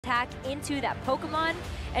attack into that Pokemon.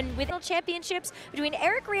 And with the championships between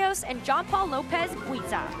Eric Rios and Jean-Paul Lopez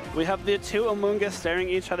Buiza. We have the two Amoonguss staring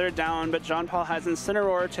each other down, but Jean-Paul has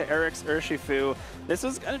Incineroar to Eric's Urshifu. This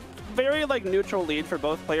is a very neutral lead for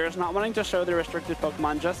both players, not wanting to show their restricted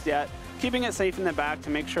Pokemon just yet, keeping it safe in the back to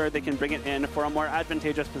make sure they can bring it in for a more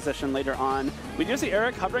advantageous position later on. We do see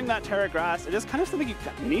Eric hovering that Terra Grass. It is kind of something you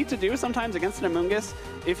need to do sometimes against an Amoonguss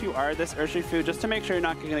if you are this Urshifu, just to make sure you're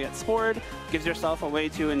not going to get spored. Gives yourself a way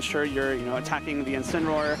to ensure you're attacking the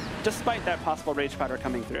Incineroar, despite that possible Rage Powder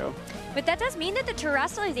coming through. But that does mean that the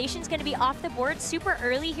Terrestrialization is going to be off the board super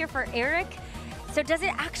early here for Eric. So does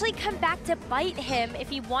it actually come back to bite him if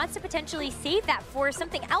he wants to potentially save that for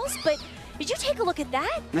something else? But did you take a look at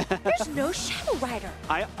that? There's no Shadow Rider.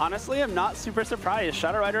 I honestly am not super surprised.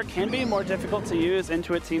 Shadow Rider can be more difficult to use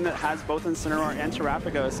into a team that has both Incineroar and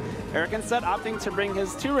Terrapagos. Eric instead opting to bring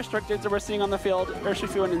his two restricteds that we're seeing on the field,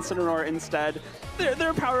 Urshifu and Incineroar instead.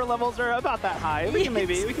 Their power levels are about that high. We can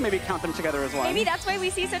maybe count them together as one. Maybe that's why we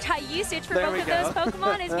see such high usage for both of those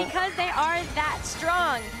Pokemon, is because they are that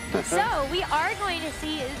strong. So we are going to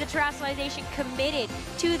see the Terrestrialization committed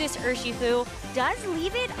to this Urshifu. Does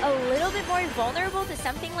leave it a little bit more vulnerable to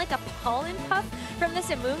something like a Pollen Puff from this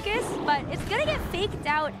Amoonguss, but it's going to get faked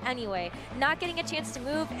out anyway. Not getting a chance to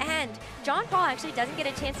move, and Jean-Paul actually doesn't get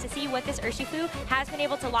a chance to see what this Urshifu has been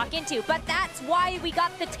able to lock into. But that's why we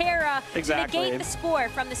got the Terra to negate the Spore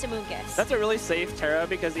from this Amoonguss. That's a really safe Terra,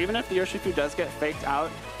 because even if the Urshifu does get faked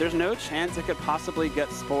out, there's no chance it could possibly get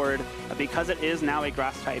spored because it is now a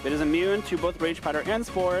Grass type. It is immune to both Rage Powder and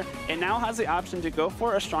Spore. It now has the option to go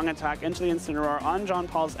for a strong attack into the Incineroar on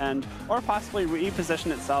Jean-Paul's end, or possibly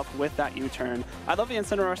reposition itself with that U-turn. I love the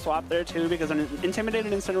Incineroar swap there too, because an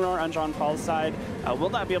intimidated Incineroar on Jean-Paul's side will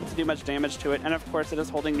not be able to do much damage to it, and of course it is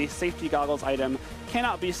holding the Safety Goggles item,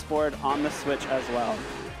 cannot be spored on the switch as well.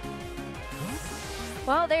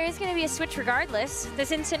 Well, there is going to be a switch regardless.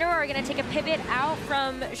 This Incineroar are going to take a pivot out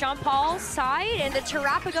from Jean-Paul's side, and the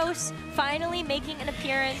Terrapagos finally making an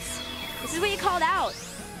appearance. This is what you called out.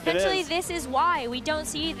 Essentially, this is why we don't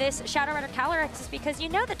see this Shadow Rider Calyrex, is because you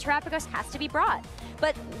know the Terrapagos has to be brought.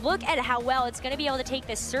 But look at how well it's going to be able to take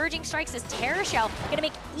this Surging Strikes, this Terra Shell, going to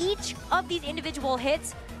make each of these individual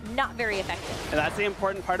hits not very effective. And that's the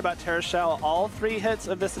important part about Terra Shell. All 3 hits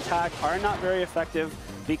of this attack are not very effective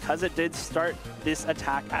because it did start this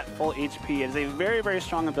attack at full HP. It is a very, very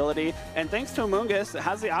strong ability, and thanks to Amoonguss, it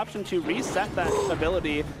has the option to reset that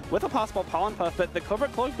ability with a possible Pollen Puff, but the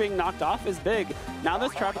Covert Cloak being knocked off is big. Now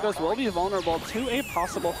this Terrapagos will be vulnerable to a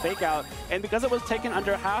possible Fake Out, and because it was taken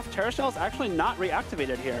under half, Terra Shell is actually not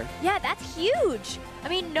reactivated here. Yeah, that's huge. I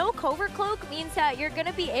mean, no Covert Cloak means that you're going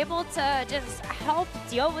to be able to just help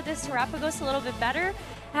deal with this Terrapagos a little bit better.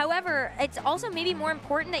 However, it's also maybe more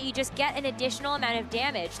important that you just get an additional amount of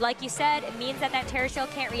damage. Like you said, it means that that Terra Shell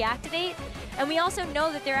can't reactivate. And we also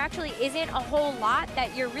know that there actually isn't a whole lot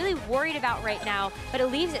that you're really worried about right now, but it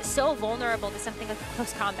leaves it so vulnerable to something like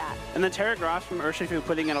close combat. And the Terra Grass from Urshifu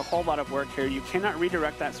putting in a whole lot of work here. You cannot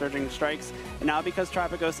redirect that Surging Strikes. And now because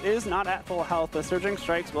Terrapagos is not at full health, the Surging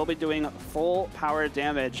Strikes will be doing full power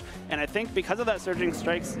damage. And I think because of that Surging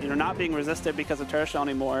Strikes, not being resisted because of Terra Shell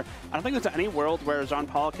anymore, I don't think there's any world where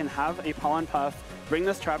Jean-Paul can have a Pollen Puff, bring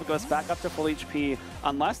this Terrapagos back up to full HP,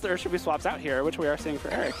 unless the Urshifu swaps out here, which we are seeing for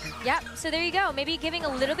Eric. Yep, so there you go. Maybe giving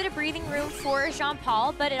a little bit of breathing room for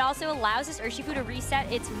Jean-Paul, but it also allows this Urshifu to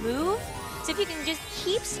reset its move. So if you can just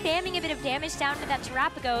keep spamming a bit of damage down to that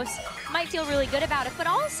Terrapagos, might feel really good about it. But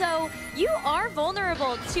also, you are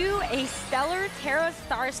vulnerable to a Stellar Terra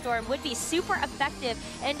Starstorm. Would be super effective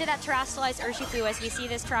into that Terrestrialized Urshifu as we see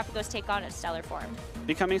this Terrapagos take on its Stellar form.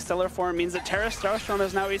 Becoming Stellar form means that Terra Starstorm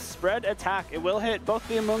is now a spread attack. It will hit both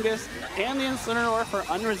the Amoonguss and the Incineroar for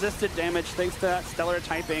unresisted damage thanks to that Stellar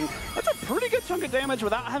typing. That's a pretty good chunk of damage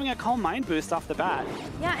without having a Calm Mind boost off the bat.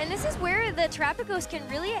 Yeah, and this is where the Terrapagos can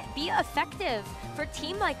really be effective for a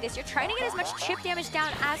team like this. You're trying to get as much chip damage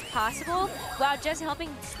down as possible while just helping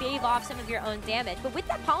stave off some of your own damage. But with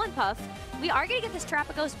that Pollen Puff, we are going to get this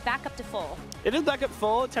Terrapagos back up to full. It is back up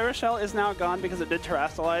full. Terra Shell is now gone because it did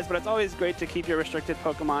Terrestrialize, but it's always great to keep your restricted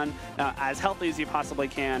Pokemon as healthy as you possibly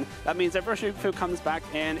can. That means if Urshifu comes back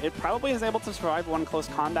in, it probably is able to survive one close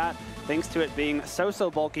combat, thanks to it being so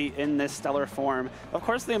bulky in this Stellar form. Of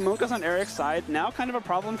course, the Amoonguss on Eric's side, now kind of a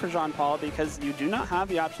problem for Jean-Paul because you do not have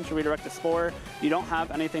the option to redirect a Spore. You don't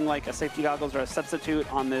have anything like a Safety Goggles or a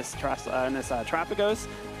substitute on this Terrapagos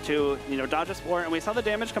to dodge a Spore, and we saw the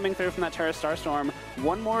damage coming through from that Terra Starstorm.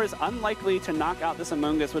 One more is unlikely to knock out this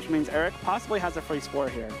Amoonguss, which means Eric possibly has a free Spore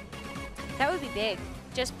here. That would be big.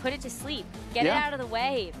 just put it to sleep. Get it out of the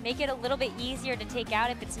way. Make it a little bit easier to take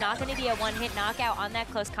out if it's not going to be a one-hit knockout on that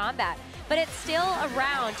close combat. But it's still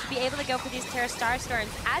around to be able to go for these Terra Starstorms.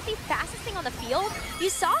 As the fastest thing on the field, you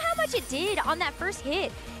saw how much it did on that first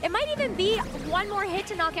hit. It might even be one more hit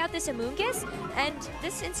to knock out this Amoonguss, and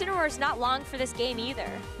this Incineroar is not long for this game either.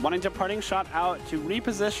 Wanting to parting shot out to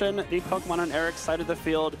reposition the Pokemon on Eric's side of the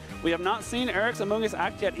field. We have not seen Eric's Amoonguss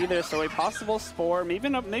act yet either, so a possible Spore, maybe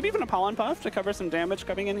even a Pollen Puff to cover some damage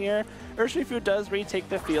coming in here. Urshifu does retake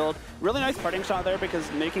the field. Really nice parting shot there, because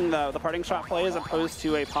making the parting shot play as opposed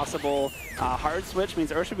to a possible hard switch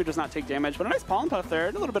means Urshifu does not take damage, but a nice Pollen Puff there,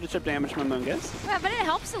 and a little bit of chip damage from Amoonguss. Yeah, but it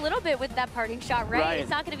helps a little bit with that parting shot, right? It's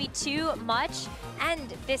not going to be too much,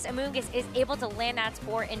 and this Amoonguss is able to land that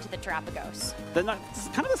Spore into the Terrapagos.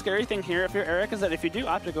 Kind of the scary thing here, if you're Eric, is that if you do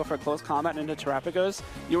opt to go for a close combat into Terrapagos,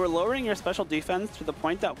 you are lowering your special defense to the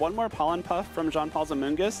point that one more Pollen Puff from Jean-Paul's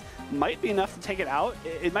Amoonguss might be enough to take it out.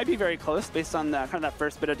 It might be very close based on kind of that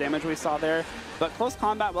first bit of damage we saw there, but close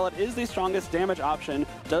combat, while it is the strongest damage option,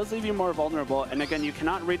 does leave you more vulnerable, and again, you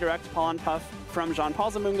cannot redirect Pollen Puff from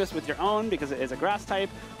Jean-Paul's Amoonguss with your own because it is a grass type.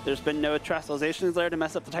 There's been no Terrastallizations there to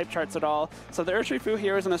mess up the type charts at all. So the Urshifu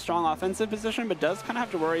here is in a strong offensive position, but does kind of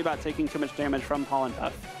have to worry about taking too much damage from Pollen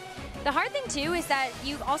Puff. The hard thing, too, is that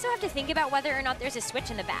you also have to think about whether or not there's a switch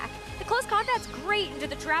in the back. The close combat's great into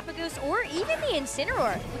the Terrapagos or even the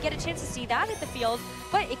Incineroar. We get a chance to see that hit the field,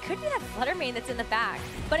 but it could be that Fluttermane that's in the back.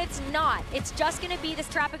 But it's not. It's just going to be this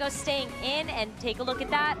Terrapagos staying in, and take a look at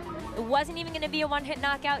that. It wasn't even going to be a one-hit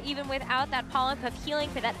knockout, even without that Pollen Puff healing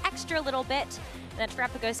for that extra little bit. And that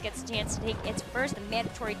Terrapagos gets a chance to take its first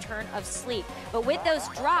mandatory turn of sleep. But with those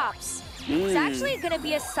drops, it's actually going to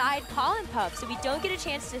be a side Pollen Puff, so we don't get a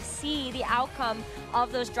chance to see the outcome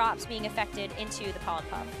of those drops being affected into the Pollen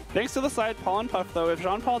Puff. Thanks to the side Pollen Puff, though, if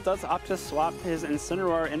Jean-Paul does opt to swap his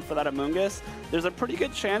Incineroar in for that Amoonguss, there's a pretty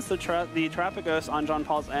good chance the Terrapagos on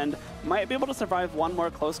Jean-Paul's end might be able to survive one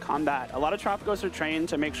more close combat. A lot of Terrapagos are trained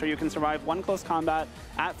to make sure you can survive one close combat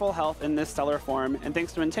at full health in this stellar form, and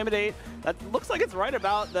thanks to Intimidate, that looks like it's right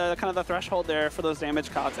about the kind of the threshold there for those damage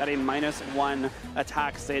calcs at a -1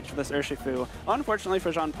 attack stage for this Urshifu. Unfortunately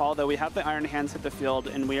for Jean-Paul, though, we have the Iron Hands hit the field,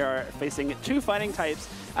 and we are facing two fighting types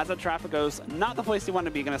as a Terrapagos, not the place you want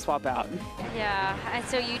to be, going to swap out. Yeah, and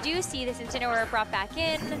so you do see this Incineroar brought back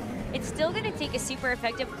in. It's still going to take a super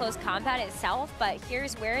effective close combat itself, but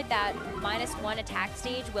here's where that -1 attack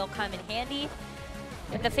stage will come in handy.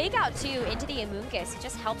 The fake out too into the Amoonguss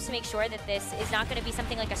just helps to make sure that this is not going to be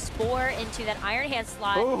something like a Spore into that Iron Hand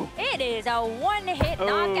slot. Ooh. It is a one-hit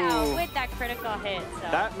knockout with that critical hit.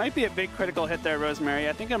 So. That might be a big critical hit there, Rosemary.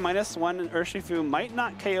 I think a -1 Urshifu might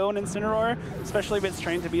not KO an Incineroar, especially if it's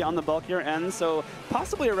trained to be on the bulkier end. So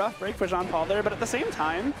possibly a rough break for Jean-Paul there, but at the same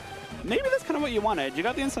time, maybe that's kind of what you wanted. You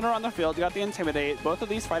got the Incineroar on the field, you got the Intimidate. Both of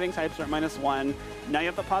these fighting types are at -1. Now you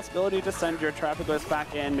have the possibility to send your Terrapagos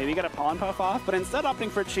back in, maybe get a Pollen Puff off, but instead opting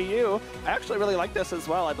for Chi-Yu. I actually really like this as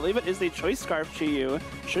well. I believe it is the Choice Scarf Chi-Yu.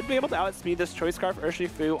 Should be able to outspeed this Choice Scarf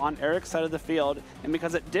Urshifu on Eric's side of the field, and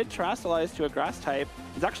because it did Terrastallize to a grass type,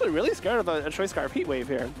 it's actually really scared of a Choice Scarf Heat Wave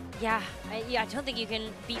here. Yeah, I don't think you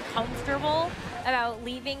can be comfortable about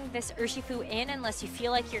leaving this Urshifu in unless you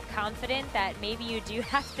feel like you're confident that maybe you do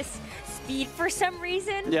have this speed for some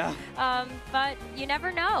reason. Yeah. But you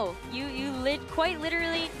never know. You quite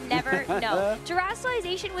literally never know.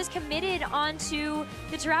 Terrastallizations was committed onto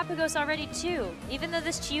the Terrapagos already too. Even though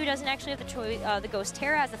this Chi-Yu doesn't actually have the Ghost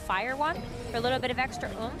Terra as the fire one for a little bit of extra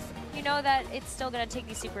oomph, you know that it's still going to take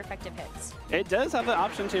these super effective hits. It does have the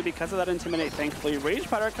option to because of that Intimidate, thankfully. Rage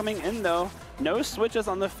Powder coming in, though. No switches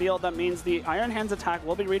on the field. That means the Iron Hands attack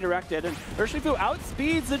will be redirected, and Urshifu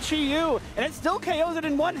outspeeds the Chi-Yu, and it still KOs it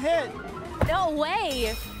in one hit. No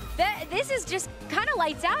way. This is just kind of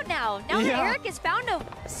lights out now. Now that Eric has found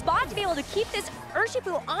a spot to be able to keep this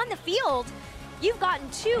Urshifu on the field, you've gotten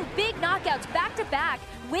two big knockouts back-to-back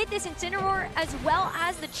with this Incineroar as well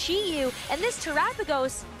as the Chi-Yu, and this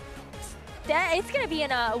Terrapagos, it's going to be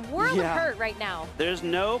in a world of hurt right now. There's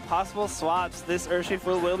no possible swaps. This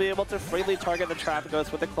Urshifu will be able to freely target the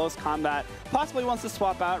Terrapagos with a close combat. Possibly wants to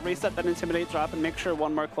swap out, reset that Intimidate drop, and make sure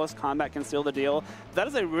one more close combat can seal the deal. That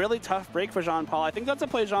is a really tough break for Jean-Paul. I think that's a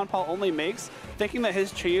play Jean-Paul only makes, thinking that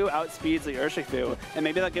his Chi-Yu outspeeds the Urshifu. And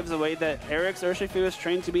maybe that gives away that Eric's Urshifu is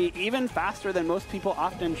trained to be even faster than most people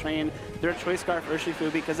often train their Choice Scarf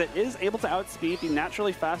Urshifu, because it is able to outspeed the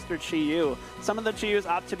naturally faster Chi-Yu. Some of the Chi-Yus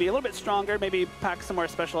opt to be a little bit stronger, maybe pack some more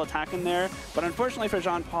special attack in there, but unfortunately for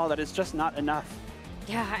Jean-Paul, that is just not enough.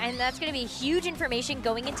 Yeah, and that's going to be huge information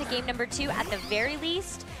going into game number 2 at the very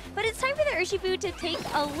least. But it's time for the Urshifu to take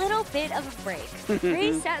a little bit of a break.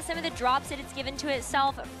 Reset some of the drops that it's given to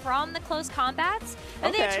itself from the close combats.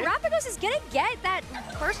 And then Terrapagos is going to get that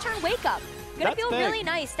first turn wake up. Gonna feel really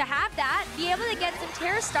nice to have that, be able to get some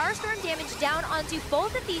Terra Starstorm damage down onto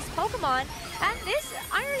both of these Pokemon. And this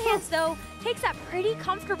Iron Hands, though, takes that pretty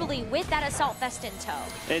comfortably with that Assault Vest in tow.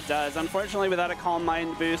 It does. Unfortunately, without a Calm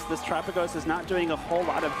Mind boost, this Terrapagos is not doing a whole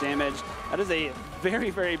lot of damage. That is a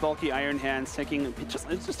very, very bulky Iron Hands, taking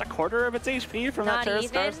just a quarter of its HP from that Terra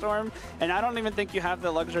Starstorm. And I don't even think you have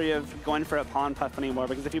the luxury of going for a Pollen Puff anymore,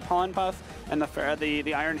 because if you Pollen Puff and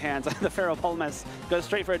the Iron Hands, the Ferropolemus, goes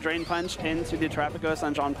straight for a Drain Punch into the Terrapagos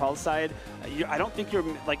on Jean Paul's side, I don't think you're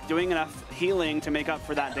like doing enough healing to make up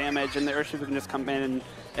for that damage, and the Urshifu can just come in, and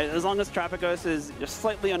as long as Terrapagos is just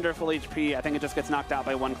slightly under full HP, I think it just gets knocked out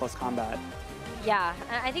by one close combat. Yeah,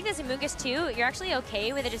 I think this Amoonguss too, you're actually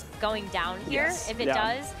okay with it just going down here. If it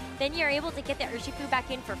does, then you're able to get the Urshifu back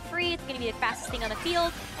in for free. It's going to be the fastest thing on the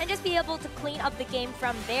field, and just be able to clean up the game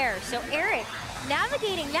from there. So Eric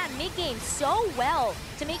navigating that mid-game so well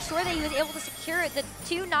to make sure that he was able to secure the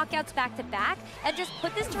 2 knockouts back-to-back and just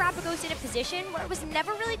put this Terrapagos in a position where it was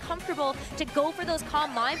never really comfortable to go for those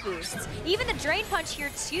Calm Mind boosts. Even the Drain Punch here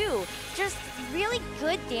too, just really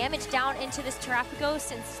good damage down into this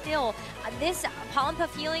Terrapagos, and still this Pollen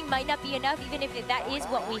Puff healing might not be enough, even if that is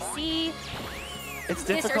what we see. It's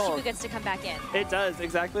difficult. This Urshifu gets to come back in. It does,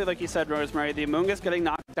 exactly like you said, Rosemary. The Amoonguss getting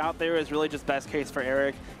knocked out there is really just best case for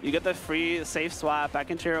Eric. You get the free, safe swap back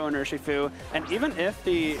into your own Urshifu, and even if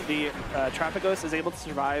the Terrapagos is able to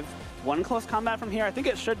survive one close combat from here, I think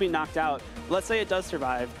it should be knocked out. Let's say it does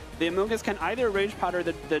survive. The Amoonguss can either Rage Powder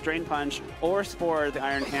the Drain Punch or Spore the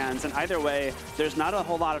Iron Hands, and either way, there's not a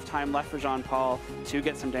whole lot of time left for Jean Paul to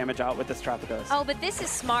get some damage out with this Terrapagos. Oh, but this is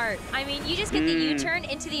smart. I mean, you just get the U-turn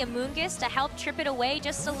into the Amoonguss to help trip it away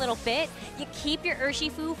just a little bit. You keep your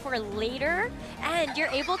Urshifu for later, and you're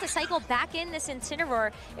able to cycle back in this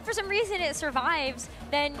Incineroar. If for some reason it survives,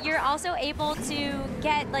 then you're also able to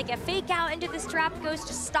get like a fake out into this Terrapagos,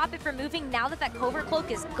 just stop it from moving now that that Covert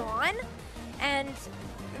Cloak is gone. And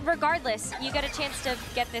regardless, you get a chance to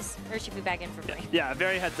get this Urshifu back in for free. Yeah,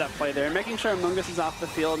 very heads-up play there. Making sure Amoonguss is off the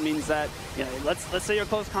field means that, you know, let's say your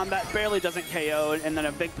close combat barely doesn't KO, and then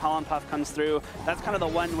a big Pollen Puff comes through. That's kind of the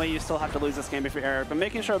one way you still have to lose this game if you're Eric. But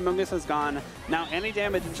making sure Amoonguss is gone, now any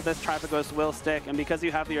damage into this Terrapagos will stick, and because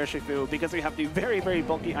you have the Urshifu, because you have the very, very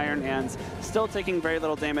bulky Iron Hands, still taking very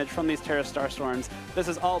little damage from these Terra Starstorms, this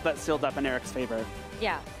is all but sealed up in Eric's favor.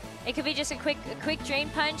 Yeah, it could be just a quick Drain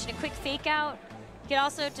Punch and a quick fake out. You could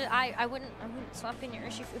also, I wouldn't swap in your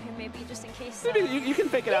Urshifu here, maybe just in case. Maybe you can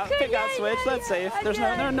fake it out, fake out switch. That's safe. There's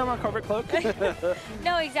no more Covert Cloak.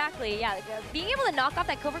 No, exactly. Yeah, being able to knock off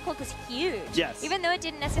that Covert Cloak was huge. Yes. Even though it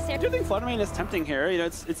didn't necessarily. I do think Flutter Mane is tempting here. You know,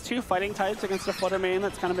 it's 2 fighting types against a Flutter Mane.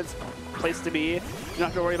 That's kind of its place to be. You don't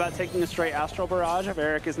have to worry about taking a straight Astral Barrage if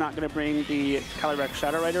Eric is not going to bring the Calyrex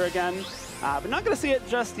Shadow Rider again. But not going to see it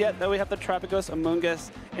just yet, though. We have the Terrapagos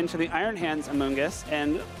Amoonguss into the Iron Hands Amoonguss,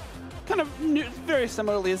 and kind of very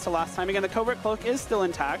similarly as to last time. Again, the Covert Cloak is still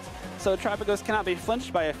intact, so Terrapagos cannot be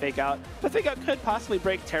flinched by a Fake Out. The Fake Out could possibly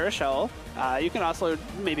break Terra Shell. You can also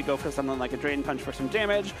maybe go for something like a Drain Punch for some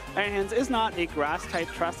damage. Iron Hands is not a grass-type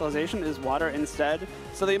Terastallization, is water instead.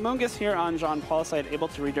 So the Amoonguss here on Jean Paul's side able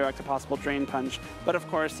to redirect a possible Drain Punch, but of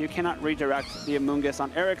course you cannot redirect the Amoonguss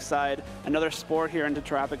on Eric's side. Another Spore here into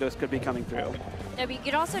Terrapagos could be coming through. No, but you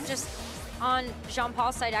could also just, on Jean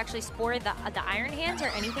Paul's side, actually Spore the Iron Hands or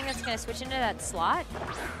anything that's going to switch into that slot.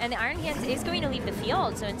 And the Iron Hands is going to leave the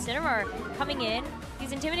field, so Incineroar coming in.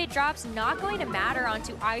 These Intimidate drops not going to matter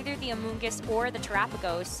onto either the Amoonguss or the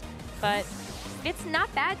Terrapagos, but it's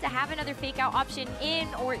not bad to have another Fake Out option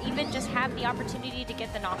in, or even just have the opportunity to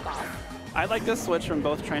get the knockoff. I like this switch from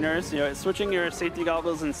both trainers. You know, switching your Safety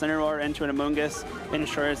Goggles and Incineroar into an Amoonguss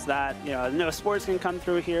ensures that, you know, no Spores can come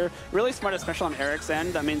through here. Really smart, especially on Eric's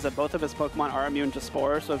end. That means that both of his Pokemon are immune to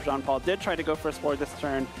Spore, so if Jean Paul did try to go for a Spore this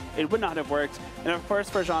turn, it would not have worked. And of course,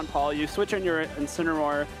 for Jean Paul, you switch in your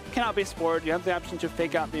Incineroar, cannot be Spored. You have the option to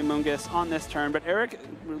Fake Out the Amoonguss on this turn, but Eric,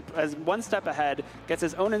 as one step ahead, gets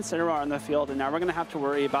his own Incineroar on the field, and now we're going to have to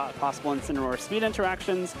worry about possible Incineroar speed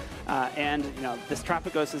interactions, and, you know, this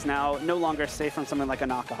Terrapagos is now no longer safe from something like a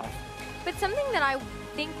knockoff. But something that I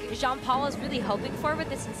think Jean Paul is really hoping for with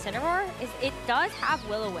this Incineroar is it does have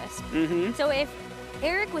Will-O-Wisp. So if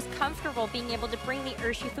Eric was comfortable being able to bring the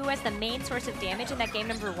Urshifu as the main source of damage in that game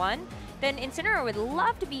number 1, then Incineroar would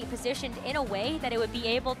love to be positioned in a way that it would be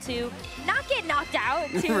able to not get knocked out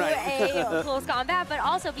to a close combat, but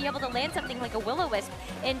also be able to land something like a Will-O-Wisp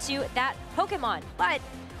into that Pokemon. But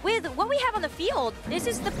with what we have on the field, this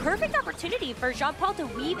is the perfect opportunity for Jean-Paul to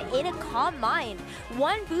weave in a Calm Mind.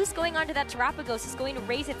 One boost going onto that Terapagos is going to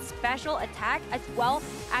raise its special attack as well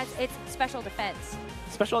as its special defense.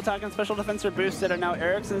 Special attack and special defense are boosted, and now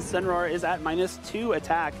Eric's Incineroar is at -2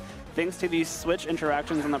 attack. Thanks to these switch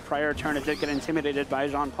interactions on the prior turn, it did get intimidated by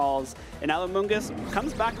Jean-Paul's. And now Amoonguss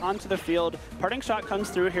comes back onto the field. Parting Shot comes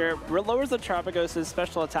through here, lowers the Terapagos'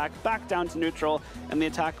 special attack back down to neutral. And the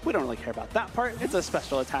attack, we don't really care about that part. It's a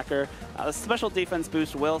special attacker. The special defense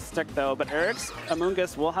boost will stick though, but Eric's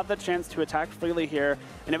Amoonguss will have the chance to attack freely here.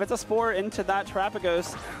 And if it's a Spore into that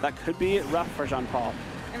Terapagos, that could be rough for Jean-Paul.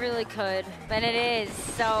 It really could, but it is.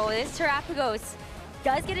 So this Terapagos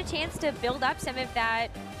does get a chance to build up some of that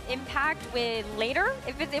impact with later,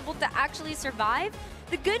 if it's able to actually survive.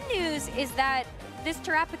 The good news is that this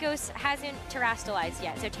Terapagos hasn't terastallized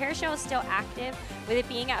yet, so Terra Shell is still active with it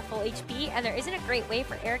being at full HP, and there isn't a great way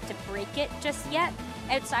for Eric to break it just yet,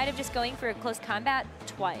 outside of just going for a close combat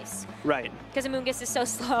twice. Right. Because Amoonguss is so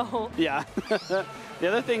slow. Yeah. The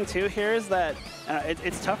other thing too here is that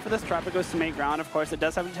it's tough for this Terapagos to make ground. Of course, it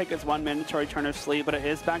does have to take its one mandatory turn of sleep, but it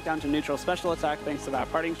is back down to neutral special attack thanks to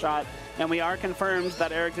that Parting Shot. And we are confirmed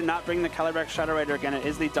that Eric did not bring the Calyrex Shadow Rider again. It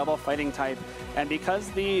is the double fighting type. And because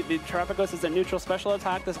the Terapagos is a neutral special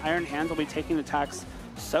attack, this Iron Hands will be taking attacks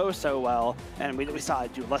so well, and we saw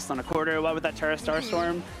it do less than a quarter. What with that Terra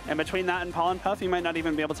Starstorm, and between that and Pollen Puff, you might not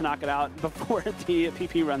even be able to knock it out before the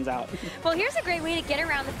PP runs out. Well, here's a great way to get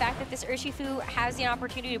around the fact that this Urshifu has the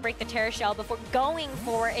opportunity to break the Terra Shell before going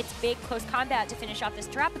for its big close combat to finish off this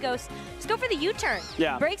Terapagos. Just go for the U-turn.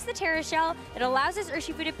 Yeah. Breaks the Terra Shell. It allows this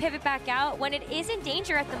Urshifu to pivot back out when it is in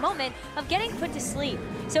danger at the moment of getting put to sleep.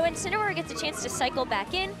 So Incineroar gets a chance to cycle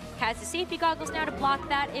back in, has the safety goggles now to block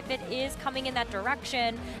that if it is coming in that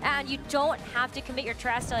direction, and you don't have to commit your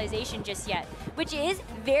terastallization just yet, which is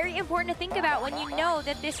very important to think about when you know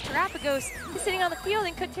that this Terapagos is sitting on the field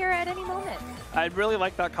and could Terra at any moment. I really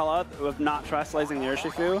like that call out of not terastallizing the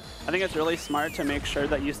Urshifu. I think it's really smart to make sure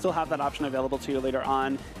that you still have that option available to you later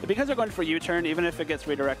on. Because you're going for U-turn, even if it gets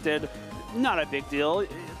redirected, not a big deal.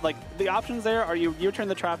 Like, the options there are you U-turn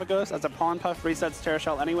the Terapagos as a Pollen Puff resets Terra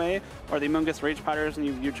Shell anyway, or the Amoonguss Rage Powders and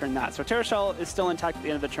you U-turn that. So Terra Shell is still intact at the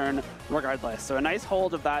end of the turn regardless. So a nice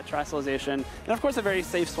hold of that terastallization, and of course a very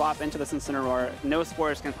safe swap into this Incineroar. No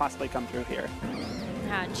Spores can possibly come through here.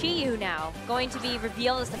 Chi-Yu now going to be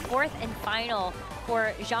revealed as the fourth and final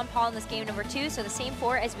for Jean-Paul in this game number 2. So the same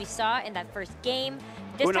 4 as we saw in that first game.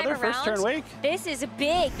 This time around, first turn wake. This is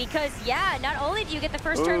big because, yeah, not only do you get the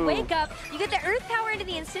first turn wake up, you get the Earth Power into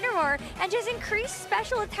the Incineroar and just increase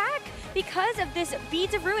special attack because of this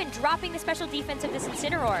Beads of Ruin dropping the special defense of this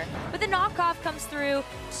Incineroar. But the knockoff comes through,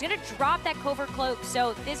 just going to drop that Covert Cloak,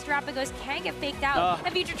 so this Terapagos can get faked out.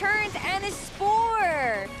 And future turns and this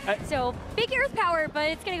Spore. So big Earth Power, but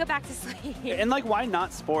it's going to go back to sleep. And like, why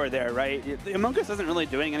not Spore there, right? The Amoonguss isn't really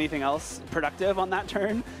doing anything else productive on that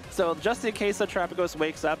turn. So just in case the Terapagos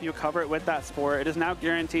wakes up, you cover it with that Spore. It is now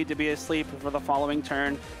guaranteed to be asleep for the following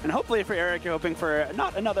turn. And hopefully for Eric, you're hoping for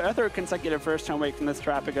not a third consecutive first turn wake from this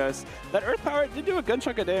Terapagos. That Earth Power did do a good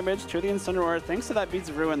chunk of damage to the Incineroar thanks to that Beads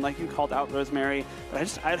of Ruin, like you called out, Rosemary.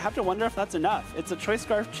 But I'd have to wonder if that's enough. It's a Choice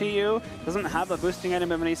Scarf Chi-Yu, doesn't have a boosting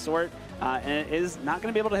item of any sort, and it is not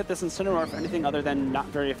going to be able to hit this Incineroar for anything other than not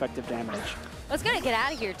very effective damage. Well, it's going to get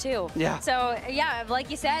out of here, too. Yeah. So, yeah, like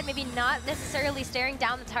you said, maybe not necessarily staring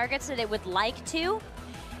down the targets that it would like to.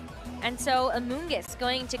 And so Amoonguss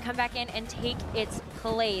going to come back in and take its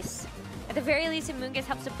place. At the very least, Amoonguss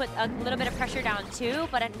helps to put a little bit of pressure down, too.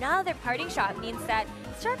 But another Parting Shot means that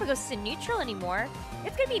Terapagos isn't neutral anymore.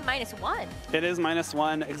 It's going to be -1. It is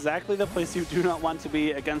 -1, exactly the place you do not want to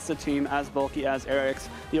be against a team as bulky as Eric's.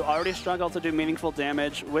 You already struggle to do meaningful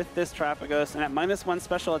damage with this Terapagos, and at -1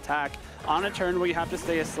 special attack, on a turn where you have to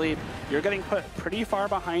stay asleep, you're getting put pretty far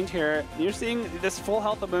behind here. You're seeing this full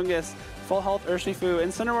health Amoonguss, full health Urshifu.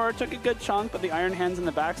 Incineroar took a good chunk, but the Iron Hands in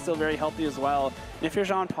the back still very healthy as well. And if you're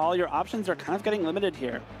Jean-Paul, your options are kind of getting limited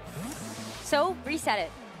here. So reset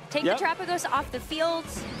it. Take the Terapagos off the field.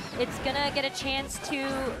 It's going to get a chance to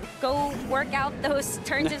go work out those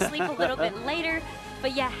turns of sleep a little bit later.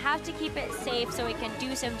 But you have to keep it safe so it can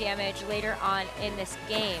do some damage later on in this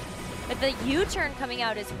game. But the U-turn coming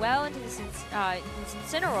out as well into this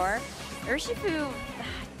Incineroar, Urshifu,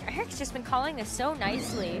 Eric's just been calling this so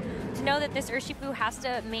nicely to know that this Urshifu has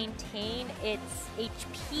to maintain its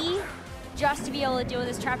HP just to be able to deal with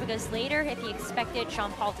this Terapagos later if he expected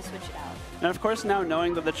Jean-Paul to switch it out. And of course, now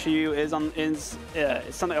knowing that the Chi-Yu is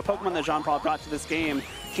something, a Pokemon that Jean-Paul brought to this game,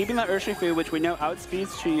 keeping that Urshifu, which we know outspeeds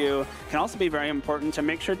Chiyu, can also be very important to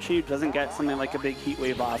make sure Chiyu doesn't get something like a big heat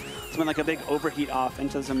wave off, something like a big overheat off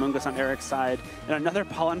into Zamungus on Eric's side. And another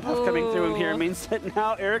Pollen Puff coming through here means that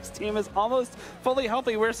now Eric's team is almost fully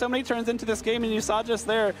healthy. We're so many turns into this game, and you saw just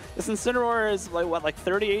there, this Incineroar is like, what, like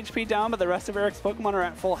 30 HP down, but the rest of Eric's Pokemon are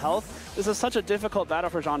at full health. This is such a difficult battle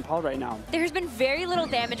for Jean-Paul right now. There's been very little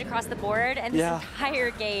damage across the board, and this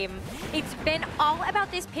entire game, it's been all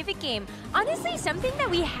about this pivot game. Honestly, something that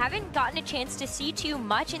we haven't gotten a chance to see too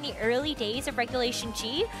much in the early days of Regulation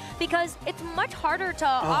G, because it's much harder to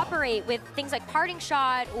operate with things like Parting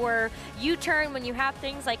Shot or U-turn when you have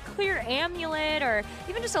things like Clear Amulet, or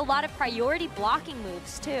even just a lot of priority blocking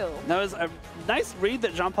moves too. That was a nice read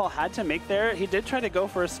that Jean-Paul had to make there. He did try to go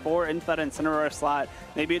for a Spore into that Incineroar slot,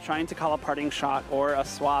 maybe trying to call a Parting Shot or a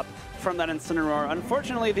swap from that Incineroar.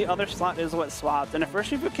 Unfortunately, the other slot is what swapped, and if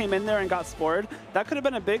Urshifu came in there and got spored, that could have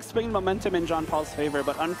been a big swing in momentum in Jean-Paul's favor,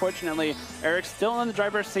 but unfortunately, Eric's still in the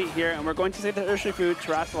driver's seat here, and we're going to see the Urshifu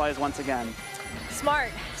terrestrialize once again. Smart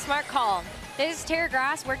call. This Terra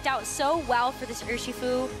Grass worked out so well for this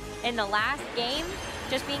Urshifu in the last game,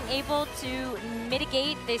 just being able to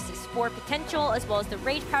mitigate this Spore potential as well as the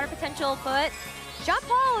Rage Powder potential, but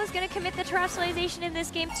Jean-Paul is going to commit the terrestrialization in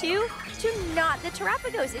this game too, to not the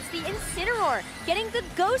Terrapagos. It's the Incineroar getting the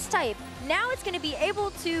Ghost type. Now it's going to be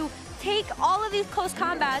able to take all of these close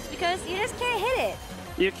combats because you just can't hit it.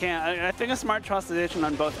 You can't. I think a smart terrestrialization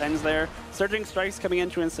on both ends there. Surging Strikes coming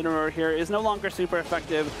into Incineroar here is no longer super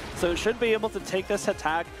effective, so it should be able to take this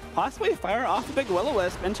attack, possibly fire off a big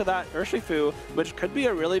Will-O-Wisp into that Urshifu, which could be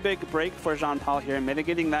a really big break for Jean-Paul here,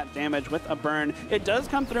 mitigating that damage with a burn. It does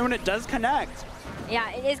come through and it does connect. Yeah,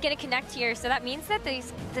 it is going to connect here, so that means that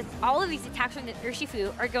all of these attacks from the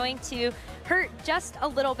Urshifu are going to hurt just a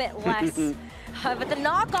little bit less. But the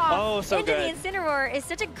knockoff into the Incineroar is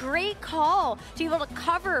such a great call to be able to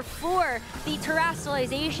cover for the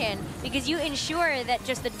terrestrialization, because you ensure that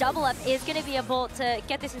just the double up is going to be able to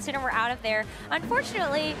get this Incineroar out of there.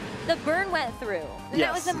 Unfortunately, the burn went through. And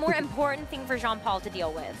that was the more important thing for Jean-Paul to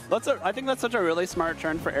deal with. I think that's such a really smart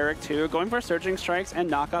turn for Eric too, going for Surging Strikes and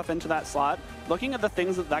knockoff into that slot. Looking at the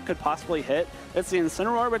things that could possibly hit, it's the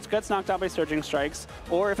Incineroar, which gets knocked out by Surging Strikes,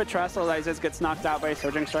 or if it terrestrializes, gets knocked out by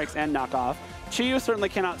Surging Strikes and knockoff. Chiyu certainly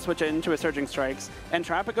cannot switch into a Surging Strikes, and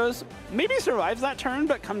Terrapagos maybe survives that turn,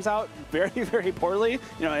 but comes out very, very poorly.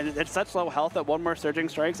 You know, it's such low health that one more Surging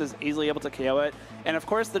Strikes is easily able to KO it. And of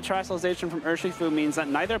course, the terrestrialization from Urshifu means that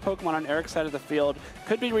neither Pokemon on Eric's side of the field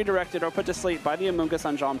could be redirected or put to sleep by the Amoonguss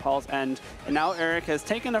on Jean-Paul's end. And now Eric has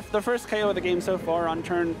taken the first KO of the game so far on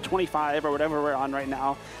turn 25 or whatever we're on right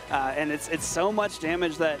now. And it's so much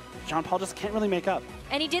damage that Jean-Paul just can't really make up.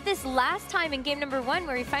 And he did this last time in game number 1,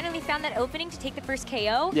 where he finally found that opening to take the first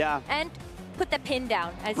KO. And put the pin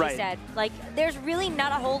down, as you said. Like, there's really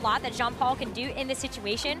not a whole lot that Jean-Paul can do in this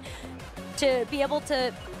situation to be able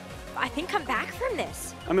to, I think, come back from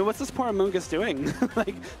this. I mean, what's this poor Amoonguss doing?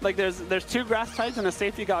 like there's 2 grass types and a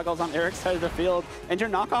safety goggles on Eric's side of the field, and your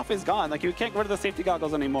knockoff is gone. Like, you can't get rid of the safety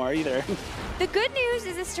goggles anymore either. The good news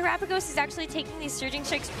is this Terrapagos is actually taking these Surging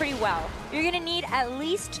Strikes pretty well. You're going to need at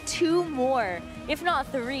least 2 more, if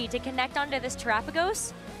not 3, to connect onto this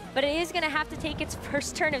Terrapagos, but it is going to have to take its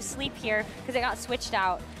first turn of sleep here because it got switched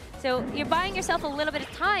out. So you're buying yourself a little bit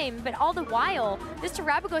of time, but all the while, this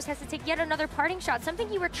Terrapagos has to take yet another Parting Shot,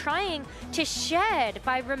 something you were trying to shed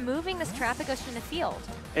by removing this Terrapagos from the field.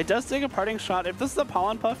 It does take a Parting Shot. If this is a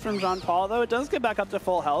Pollen Puff from Jean-Paul, though, it does get back up to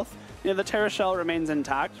full health. You know, the Terra Shell remains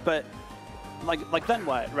intact, but like then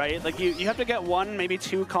what, right? Like, you have to get 1, maybe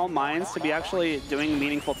 2 Calm Minds to be actually doing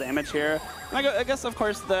meaningful damage here. And I guess, of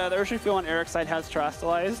course, the Urshifu on Eric's side has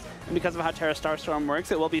terrestrialized, and because of how Terra Starstorm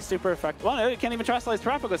works, it will be super effective. Well, it can't even terrestrialize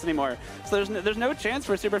Terrapagos anymore. So there's no chance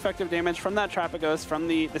for super effective damage from that Terrapagos, from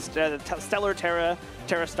the Stellar Terra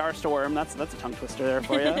Starstorm. That's a tongue twister there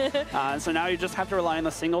for you. So now you just have to rely on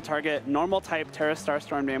the single target, normal type Terra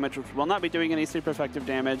Starstorm damage, which will not be doing any super effective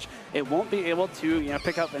damage. It won't be able to,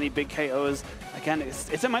 pick up any big KOs. Again, it's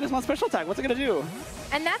a -1 special attack. What's it gonna do?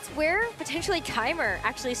 And that's where potentially Timer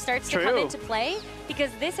actually starts to come into play,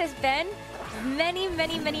 because this has been many,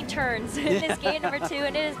 many, many turns in this game number 2,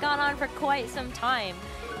 and it has gone on for quite some time.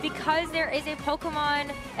 Because there is a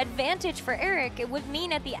Pokemon advantage for Eric, it would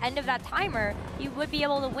mean at the end of that timer, he would be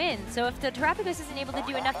able to win. So if the Terrapagos isn't able to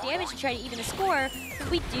do enough damage to try to even the score,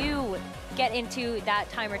 we do get into that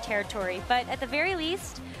timer territory. But at the very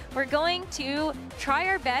least, we're going to try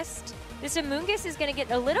our best this Amoonguss is going to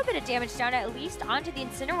get a little bit of damage down at least onto the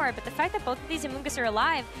Incineroar, but the fact that both of these Amoonguss are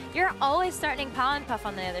alive, you're always threatening Pollen Puff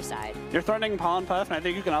on the other side. You're threatening Pollen Puff, and I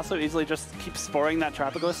think you can also easily just keep sporing that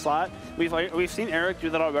Trapagos slot. We've seen Eric do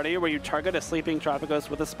that already, where you target a sleeping Trapagos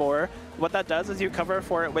with a Spore. What that does is you cover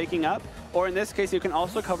for it waking up, or in this case, you can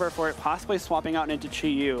also cover for it possibly swapping out into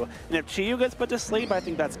Chi-Yu. And if Chi-Yu gets put to sleep, I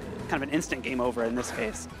think that's kind of an instant game over in this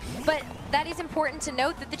case. But that is important to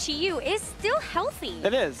note that the Chi-Yu is still healthy.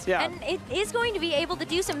 It is, yeah. And it is going to be able to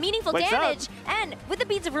do some meaningful damage. And with the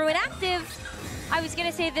Beads of Ruin active, I was going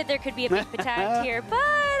to say that there could be a big protect here, but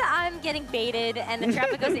I'm getting baited, and the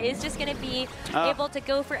Trapagos is just going to be able to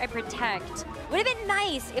go for a protect. Would have been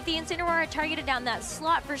nice if the Incineroar had targeted down that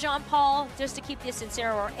slot for Jean-Paul just to keep this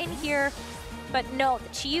Incineroar in here. But no, the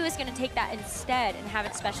Chi-Yu is going to take that instead and have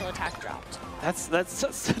its special attack dropped. That's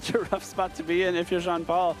such a rough spot to be in if you're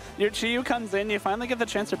Jean-Paul. Your Chi-Yu comes in, you finally get the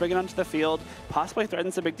chance to bring it onto the field, possibly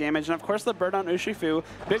threatens some big damage, and of course the bird on Urshifu,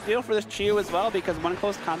 big deal for this Chi-Yu as well, because one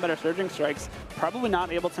close combat or surging strikes, probably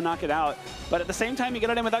not able to knock it out. But at the same time, you get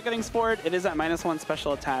it in without getting spored, it is at -1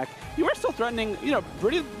 special attack. You are still threatening, you know,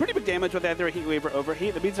 pretty big damage with either a Heat Wave or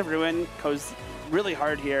Overheat. The Beads of Ruin goes really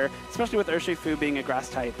hard here, especially with Urshifu being a grass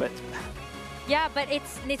type, but yeah, but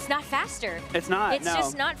it's not faster. It's not, It's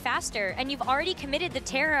just not faster. And you've already committed the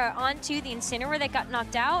Terra onto the Incineroar that got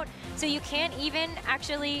knocked out, so you can't even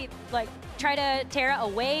actually like try to Terra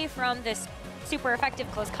away from this super effective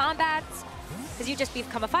close combats, because you just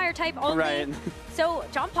become a fire type only. Right. So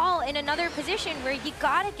Jean-Paul in another position where you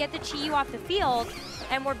gotta get the Chi-Yu off the field,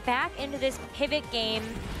 and we're back into this pivot game.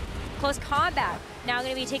 Close combat now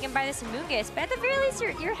going to be taken by this Amoonguss, but at the very least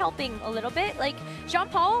you're helping a little bit. Like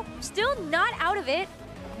Jean-Paul still not out of it,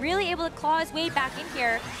 really able to claw his way back in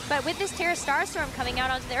here, but with this Terra Starstorm coming out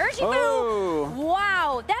onto the Urshifu,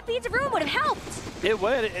 wow, that Beads of Ruin would have helped. It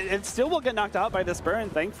would. It still will get knocked out by this burn,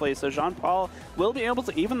 thankfully, so Jean-Paul will be able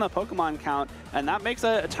to even the Pokemon count, and that makes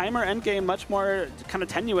a timer endgame much more kind of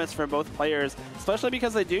tenuous for both players, especially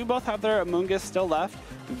because they do both have their Amoonguss still left.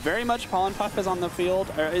 Very much Pollen Puff is on the field,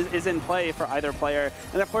 or is in play for either player.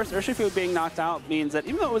 And of course, Urshifu being knocked out means that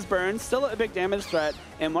even though it was burned, still a big damage threat,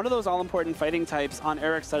 and one of those all-important fighting types on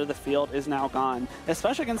Eric's side of the field is now gone,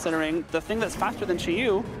 especially considering the thing that's faster than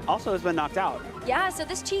Chi-Yu also has been knocked out. Yeah, so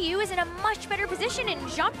this Chi-Yu is in a much better position, and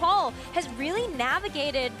Jean-Paul has really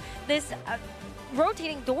navigated this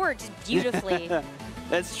rotating door just beautifully.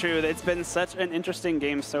 That's true. It's been such an interesting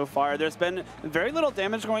game so far. There's been very little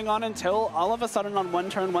damage going on until all of a sudden on one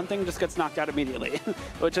turn, one thing just gets knocked out immediately,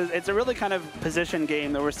 which is, it's a really kind of position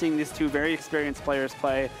game that we're seeing these two very experienced players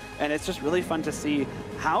play. And it's just really fun to see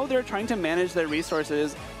how they're trying to manage their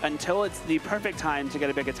resources until it's the perfect time to get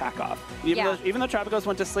a big attack off. Even though Trapagos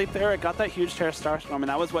went to sleep there, it got that huge Terra Starstorm, and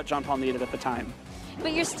that was what Jean-Paul needed at the time.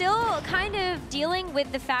 But you're still kind of dealing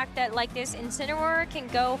with the fact that like this Incineroar can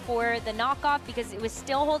go for the knockoff because it was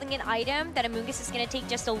still holding an item that Amoonguss is going to take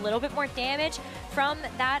just a little bit more damage from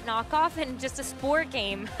that knockoff, and just a Spore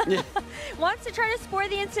game. Wants to try to Spore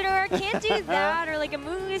the Incineroar, can't do that, or like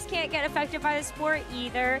Amoonguss can't get affected by the Spore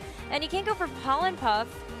either. And you can't go for Pollen Puff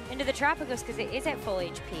into the Trapagos because it is at full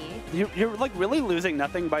HP. You're like really losing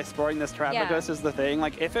nothing by sporing this Trapagos is the thing.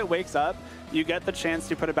 Like if it wakes up, you get the chance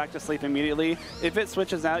to put it back to sleep immediately. If it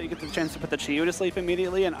switches out, you get the chance to put the Chi-Yu to sleep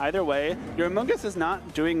immediately, and either way, your Amoonguss is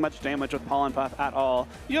not doing much damage with Pollen Puff at all.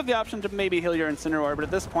 You have the option to maybe heal your Incineroar, but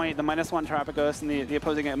at this point, the -1 Trapagos and the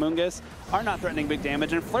opposing Amoonguss are not threatening big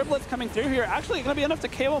damage, and Flare Blitz coming through here actually going to be enough to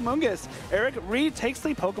KO Amoonguss. Eric retakes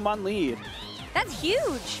the Pokemon lead. That's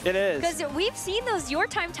huge. It is. Because we've seen those Your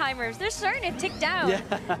Time timers. They're starting to tick down.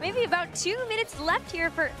 Yeah. Maybe about 2 minutes left here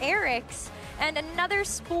for Eric's. And another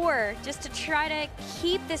Spore just to try to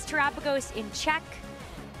keep this Terapagos in check.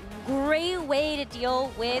 Great way to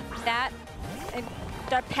deal with that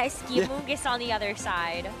pesky Amoonguss on the other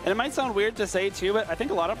side. And it might sound weird to say too, but I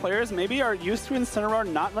think a lot of players maybe are used to Incineroar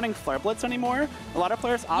not running Flare Blitz anymore. A lot of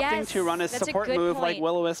players opting to run a support move like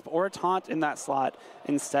Will-O-Wisp or Taunt in that slot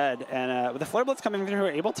instead. And with the Flare Blitz coming through,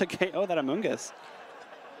 we're able to KO that Amoonguss.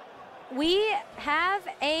 We have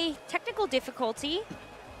a technical difficulty.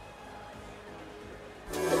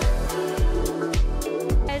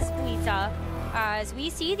 As Buiza, as we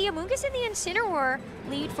see the Amoonguss and the Incineroar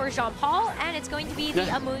lead for Jean-Paul, and it's going to be the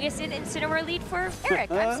Amoonguss and Incineroar lead for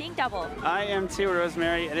Eric. I'm seeing double. I am too,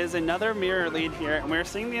 Rosemary. It is another mirror lead here, and we're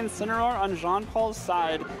seeing the Incineroar on Jean-Paul's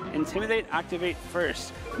side Intimidate activate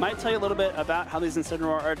first. Might tell you a little bit about how these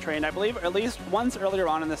Incineroar are trained. I believe at least once earlier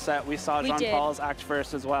on in the set, we saw Jean-Paul's act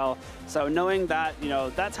first as well. So knowing that, you know,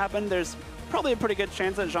 that's happened, there's probably a pretty good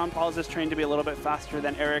chance that Jean-Paul's is trained to be a little bit faster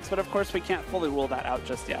than Eric's, but of course we can't fully rule that out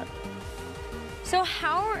just yet. So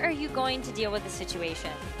how are you going to deal with the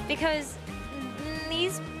situation? Because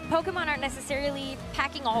these Pokemon aren't necessarily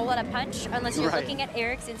packing a whole lot of punch unless you're looking at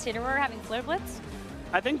Eric's Incineroar having Flare Blitz.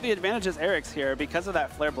 I think the advantage is Eric's here because of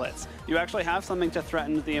that Flare Blitz. You actually have something to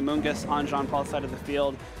threaten the Amoonguss on Jean-Paul's side of the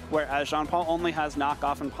field, whereas Jean-Paul only has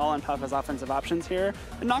Knockoff and Pollen Puff as offensive options here.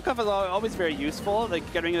 And Knockoff is always very useful.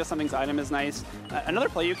 Like, getting into something's item is nice. Another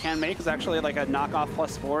play you can make is actually like a Knockoff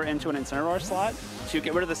 +4 into an Incineroar slot to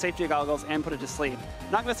get rid of the safety goggles and put it to sleep.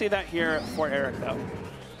 Not going to see that here for Eric, though.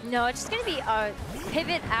 No, it's just going to be a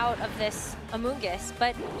pivot out of this Amoonguss,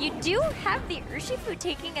 but you do have the Urshifu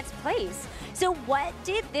taking its place. So what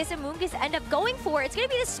did this Amoonguss end up going for? It's going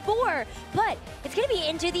to be the Spore, but it's going to be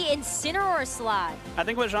into the Incineroar slot. I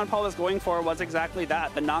think what Jean-Paul was going for was exactly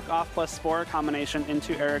that, the Knockoff plus Spore combination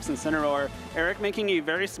into Eric's Incineroar. Eric making a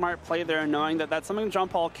very smart play there, knowing that that's something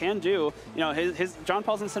Jean-Paul can do. You know, his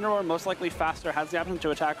Jean-Paul's Incineroar most likely faster, has the option to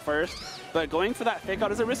attack first, but going for that fake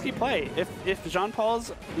out is a risky play. If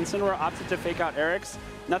Jean-Paul's Incineroar opted to fake out Eric's,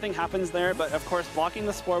 nothing happens there, but of course blocking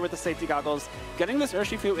the Spore with the safety goggles, getting this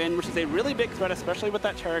Urshifu in, which is a really big threat, especially with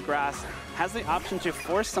that Terra Grass, has the option to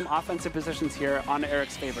force some offensive positions here on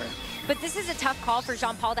Eric's favor. But this is a tough call for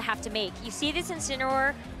Jean-Paul to have to make. You see this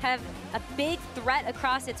Incineroar have a big threat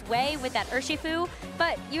across its way with that Urshifu,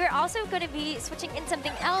 but you're also going to be switching in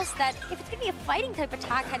something else that, if it's going to be a fighting type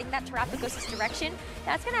attack heading that Terrapagos' direction,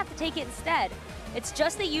 that's going to have to take it instead. It's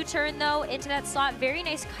just the U-turn, though, into that slot. Very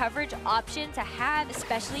nice coverage option to have,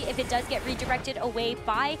 especially if it does get redirected away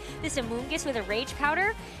by this Amoonguss with a Rage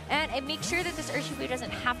Powder. And it makes sure that this Urshifu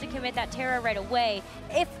doesn't have to commit that Terra right away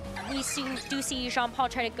if we do see Jean-Paul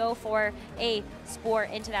try to go for a Spore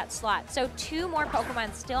into that slot. So 2 more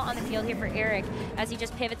Pokemon still on the field here for Eric as he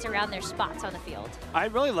just pivots around their spots on the field. I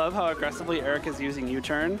really love how aggressively Eric is using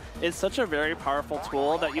U-turn. It's such a very powerful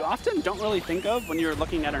tool that you often don't really think of when you're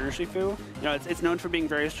looking at an Urshifu. You know, it's known for being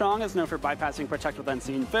very strong. It's known for bypassing Protect with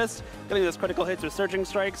Unseen Fist, getting those critical hits with Surging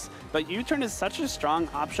Strikes. But U-turn is such a strong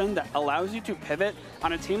option that allows you to pivot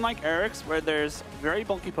on a team like Eric's, where there's very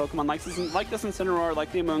bulky Pokemon like this Incineroar,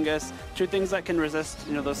 like the Amoonguss, 2 things that can resist,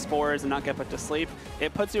 you know, those spores and not get put to sleep.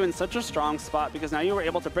 It puts you in such a strong spot because now you were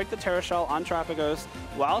able to break the Terra Shell on Terrapagos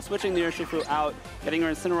while switching the Urshifu out, getting your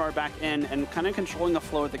Incineroar back in, and kind of controlling the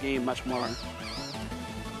flow of the game much more.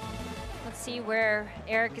 Let's see where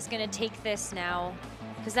Eric is going to take this now.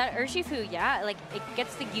 Because that Urshifu, yeah, like, it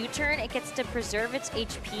gets the U-turn, it gets to preserve its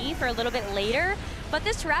HP for a little bit later, but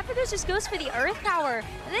this Terrapagos just goes for the Earth Power,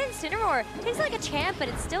 and then Incineroar takes it like a champ, but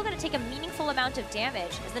it's still going to take a meaningful amount of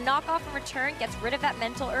damage, as the knockoff in return gets rid of that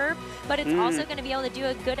mental herb, but it's also going to be able to do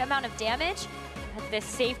a good amount of damage. The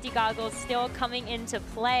safety goggles still coming into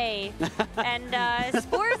play, and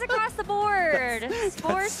spores across the board.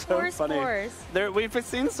 Spores. We've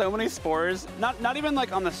seen so many spores, not even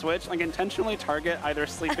like on the Switch, like intentionally target either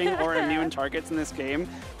sleeping or immune targets in this game,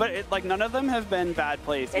 but like none of them have been bad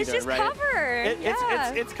plays either, it's just right? cover.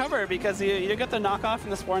 It's cover because you get the knockoff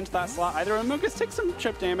and the Spore into that slot. Either Amoonguss takes some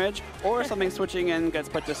chip damage or something switching in gets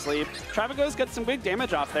put to sleep. Terrapagos gets some big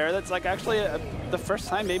damage off there. That's like actually the first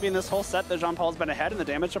time maybe in this whole set that Jean-Paul's been ahead in the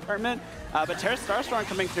damage department, but Terra Starstorm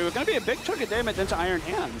coming through is going to be a big chunk of damage into Iron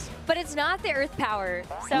Hands. But it's not the Earth Power,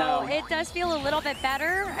 so it does feel a little bit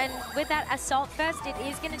better, and with that Assault Vest, it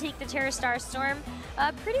is going to take the Terra Starstorm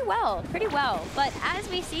pretty well. But as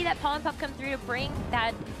we see that Pollen Puff come through to bring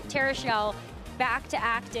that Terra Shell back to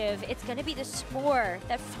active, it's going to be the Spore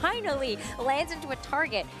that finally lands into a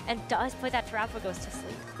target and does put that Terrapagos to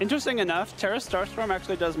sleep. Interesting enough, Terra Starstorm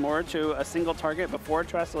actually does more to a single target before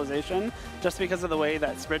Terrestrialization, just because of the way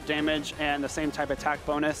that Spirit Damage and the same type attack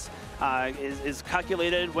bonus is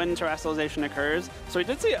calculated when Terrestrialization occurs. So we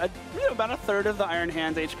did see about a third of the Iron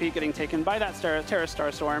Hands HP getting taken by that Terra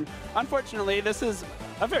Starstorm. Unfortunately, this is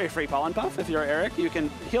a very free Pollen Puff. If you're Eric, you can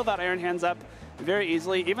heal that Iron Hands up very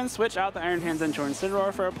easily, even switch out the Iron Hands into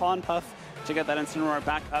Incineroar for a Pollen Puff to get that Incineroar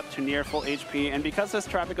back up to near full HP. And because this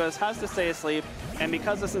Terrapagos has to stay asleep, and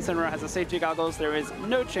because this Incineroar has the safety goggles, there is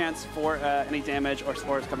no chance for any damage or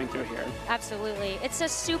spores coming through here. Absolutely. It's a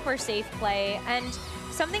super safe play, and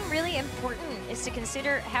something really important is to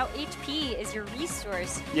consider how HP is your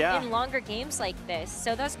resource in longer games like this.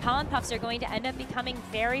 So those Pollen Puffs are going to end up becoming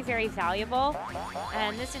very, very valuable.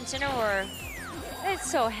 And this Incineroar,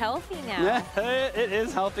 it's so healthy now. It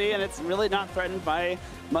is healthy, and it's really not threatened by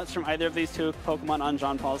much from either of these 2 Pokemon on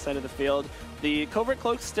Jean-Paul's side of the field. The Covert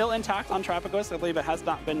Cloak's still intact on Terrapagos. I believe it has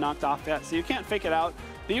not been knocked off yet, so you can't fake it out.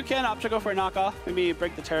 But you can opt to go for a knockoff, maybe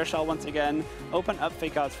break the Terra Shell once again, open up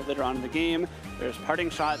fake outs for later on in the game. There's parting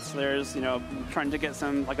shots, there's, you know, trying to get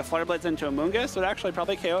some, like a Flare Blitz into a Mungus would actually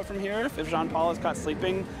probably KO it from here if Jean-Paul is caught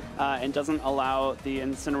sleeping and doesn't allow the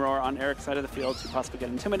Incineroar on Eric's side of the field to possibly get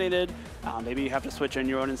intimidated. Maybe you have to switch in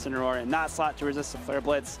your own Incineroar in that slot to resist the Flare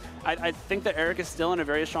Blitz. I think that Eric is still in a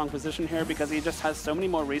very strong position here because he just has so many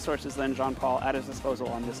more resources than Jean-Paul at his disposal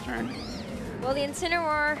on this turn. Well, the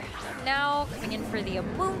Incineroar now coming in for the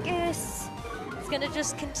Amoonguss. It's going to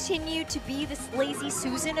just continue to be this lazy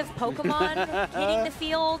Susan of Pokemon hitting the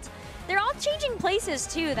field. They're all changing places,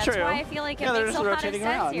 too. That's why I feel like it makes a lot of sense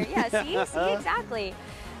here. Yeah, see, exactly.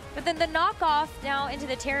 But then the knockoff now into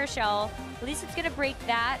the Terra Shell, at least it's going to break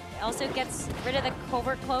that. It also gets rid of the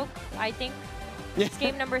Covert Cloak, I think. It's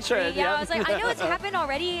game number 3. Yeah, I was like, I know it's happened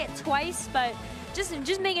already twice, but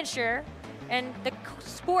just making sure. And the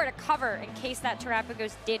Spore to cover in case that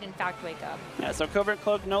Terrapagos did in fact wake up. Yeah, so Covert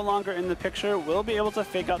Cloak no longer in the picture. We'll be able to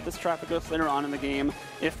fake out this Terrapagos later on in the game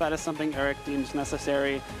if that is something Eric deems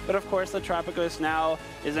necessary. But of course, the Terrapagos now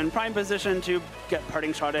is in prime position to get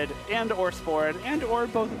parting shotted and or spored and or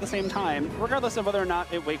both at the same time, regardless of whether or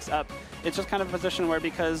not it wakes up. It's just kind of a position where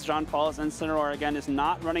because Jean-Paul's Incineroar again is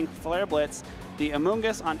not running Flare Blitz, the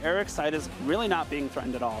Amoonguss on Eric's side is really not being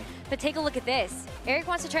threatened at all. But take a look at this. Eric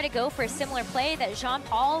wants to try to go for a similar play that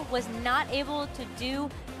Jean-Paul was not able to do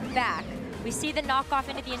back. We see the knockoff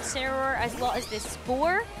into the Incineroar as well as this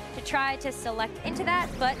Spore to try to select into that,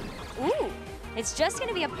 but ooh, it's just going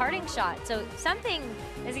to be a parting shot. So something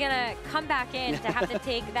is going to come back in to have to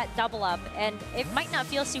take that double up, and it might not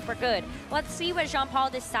feel super good. Let's see what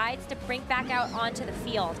Jean-Paul decides to bring back out onto the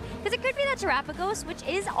field. Because it could be that Terrapagos, which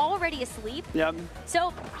is already asleep. Yep.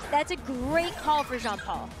 So that's a great call for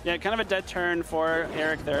Jean-Paul. Yeah, kind of a dead turn for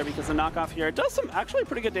Eric there because the knockoff here does some actually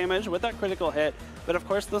pretty good damage with that critical hit. But of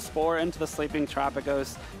course, the Spore into the sleeping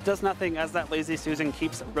Terrapagos does nothing as that lazy Susan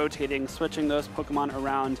keeps rotating, switching those Pokemon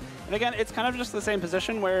around. And again, it's kind of just the same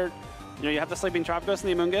position where you have the sleeping Terrapagos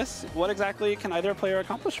and the Amoonguss. What exactly can either player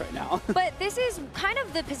accomplish right now? But this is kind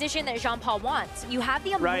of the position that Jean-Paul wants. You have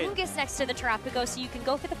the Amoonguss next to the Terrapagos, so you can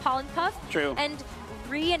go for the Pollen Puff. True. And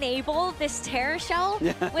re-enable this Terra Shell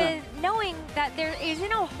with knowing that there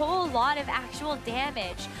isn't a whole lot of actual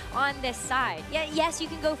damage on this side. Yeah, yes, you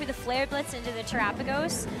can go for the Flare Blitz into the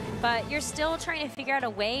Terrapagos, but you're still trying to figure out a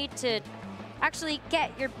way to actually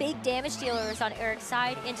get your big damage dealers on Eric's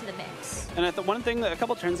side into the mix. And the one thing that a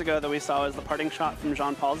couple turns ago that we saw was the parting shot from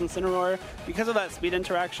Jean-Paul's Incineroar. Because of that speed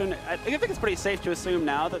interaction, I think it's pretty safe to assume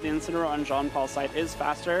now that the Incineroar on Jean-Paul's side is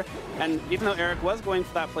faster. And even though Eric was going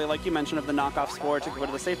for that play, like you mentioned, of the knockoff Spore to get rid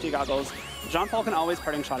of the safety goggles, Jean-Paul can always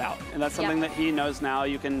parting shot out. And that's something that he knows now.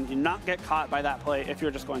 You can not get caught by that play if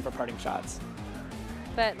you're just going for parting shots.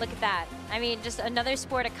 But look at that. I mean, just another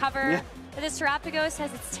Spore to cover. This Terrapagos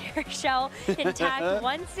has its Terra Shell intact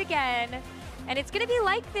once again. And it's going to be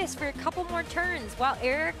like this for a couple more turns while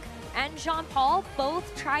Eric and Jean-Paul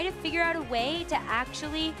both try to figure out a way to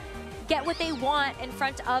actually get what they want in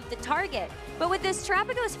front of the target. But with this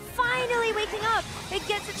Terrapagos finally waking up, it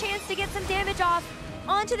gets a chance to get some damage off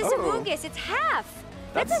onto this Amoonguss. It's half.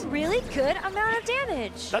 That's a really good amount of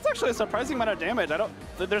damage. That's actually a surprising amount of damage.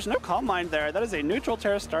 There's no Calm Mind there. That is a neutral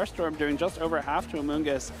Terra Starstorm doing just over half to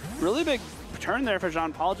Amoonguss. Really big turn there for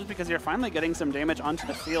Jean-Paul just because you're finally getting some damage onto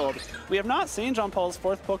the field. We have not seen Jean-Paul's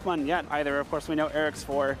 4th Pokemon yet either. Of course, we know Eric's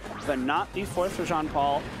 4, but not the 4th for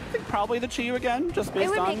Jean-Paul. I think probably the Chi-Yu again, just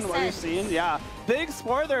based on what we've seen. Yeah. Big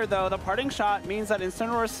Spore there, though. The parting shot means that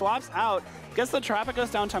Incineroar swaps out, gets the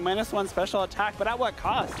Terrapagos down to -1 special attack, but at what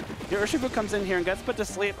cost? Your Urshifu comes in here and gets put to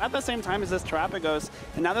sleep at the same time as this Terrapagos,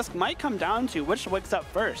 and now this might come down to which wakes up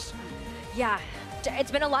first. Yeah,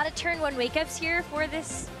 it's been a lot of turn 1 wake-ups here for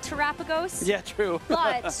this Terrapagos. Yeah, true.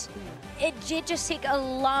 But it did just take a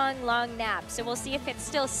long, long nap, so we'll see if it's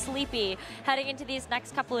still sleepy heading into these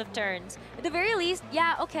next couple of turns. At the very least,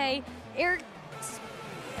 yeah, okay,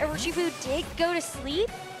 Urshifu did go to sleep,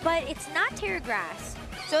 but it's not Terra Grass.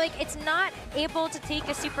 So like it's not able to take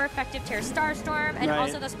a super effective Terra Starstorm, and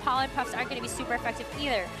also those Pollen Puffs aren't going to be super effective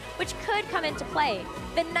either, which could come into play.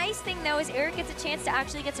 The nice thing though is Eric gets a chance to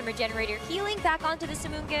actually get some Regenerator healing back onto the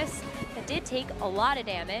Amoonguss that did take a lot of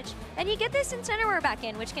damage, and you get this Incineroar back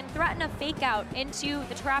in, which can threaten a fake out into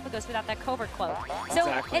the Terrapagos without that Covert Cloak. So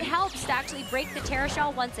it helps to actually break the Terra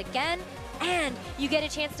Shell once again, and you get a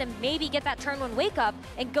chance to maybe get that turn 1 wake up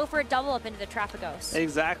and go for a double up into the Terrapagos.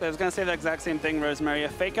 Exactly. I was going to say the exact same thing, Rosemary.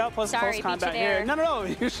 If fake out plus close combat here. No,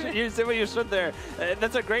 you did what you should there.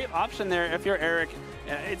 That's a great option there if you're Eric.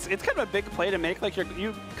 It's kind of a big play to make. Like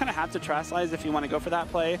you kind of have to Terastallize if you want to go for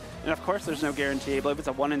that play. And of course, there's no guarantee. I believe it's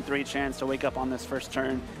a 1 in 3 chance to wake up on this first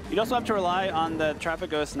turn. You'd also have to rely on the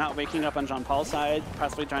Trapagos not waking up on Jean-Paul's side,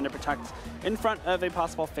 possibly trying to protect in front of a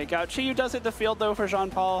possible fake out. Chiyu does hit the field though for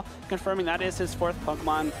Jean-Paul, confirming that is his 4th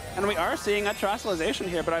Pokemon. And we are seeing a Terastallization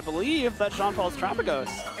here, but I believe that's Jean-Paul's Trapagos.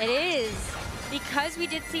 It is. Because we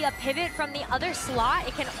did see a pivot from the other slot,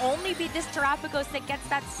 it can only be this Terapagos that gets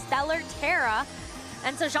that Stellar Terra.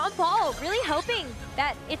 And so Jean-Paul really hoping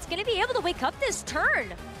that it's going to be able to wake up this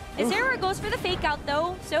turn. Incineroar goes for the fake out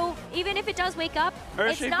though, so even if it does wake up,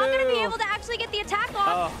 it's not going to be able to actually get the attack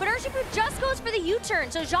off, but Urshifu just goes for the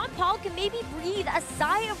U-turn, so Jean-Paul can maybe breathe a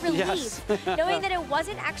sigh of relief, knowing that it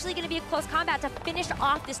wasn't actually going to be a close combat to finish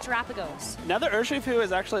off this Terapagos. Now that Urshifu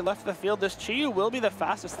has actually left the field, this Chiyu will be the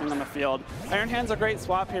fastest thing on the field. Iron Hand's a great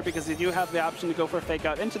swap here because you do have the option to go for a fake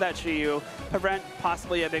out into that Chiyu, prevent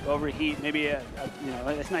possibly a big overheat, maybe a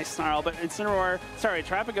nice snarl, but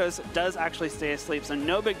Terapagos does actually stay asleep, so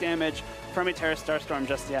no big damage from a Terra Starstorm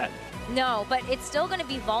just yet. No, but it's still going to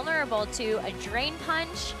be vulnerable to a Drain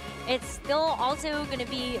Punch. It's still also going to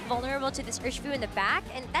be vulnerable to this Urshifu in the back,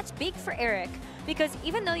 and that's big for Eric. Because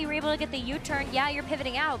even though you were able to get the U-turn, yeah, you're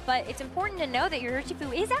pivoting out, but it's important to know that your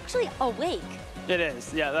Urshifu is actually awake. It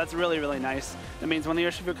is, yeah, that's really, really nice. That means when the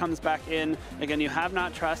Urshifu comes back in, again, you have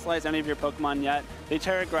not Terastallized any of your Pokemon yet. The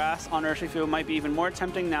Terra Grass on Urshifu might be even more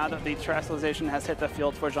tempting now that the Terastallization has hit the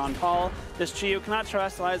field for Jean-Paul. This Chiyu cannot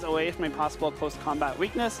Terastallize away from a possible close combat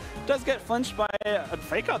weakness. Does get flinched by a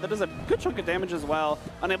fake out that does a good chunk of damage as well.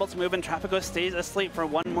 Unable to move, and Trapagos stays asleep for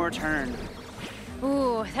one more turn.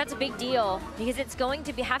 Ooh, that's a big deal because it's going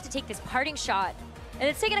to have to take this parting shot. And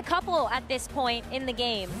it's taken a couple at this point in the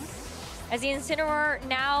game. As the Incineroar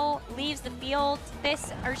now leaves the field,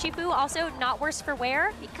 this Urshifu also not worse for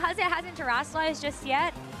wear because it hasn't Terastallized just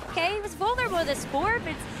yet. Okay, it was vulnerable to the Spore,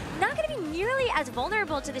 but it's not going to be nearly as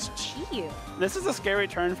vulnerable to this Chiyu. This is a scary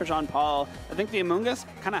turn for Jean-Paul. I think the Amoonguss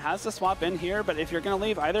kind of has to swap in here, but if you're going to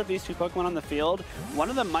leave either of these two Pokemon on the field, one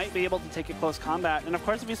of them might be able to take a close combat. And of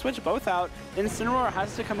course, if you switch both out, Incineroar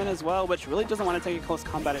has to come in as well, which really doesn't want to take a close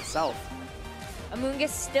combat itself. Amoonguss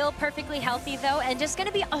still perfectly healthy though, and just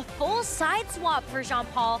gonna be a full side swap for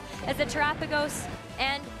Jean-Paul as the Terapagos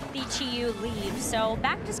and the Chiyu leave. So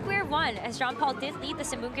back to square one, as Jean-Paul did lead the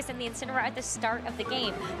Amoonguss and the Incineroar at the start of the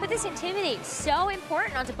game. But this Intimidate, so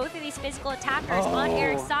important onto both of these physical attackers on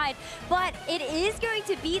Eric's side. But it is going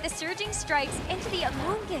to be the Surging Strikes into the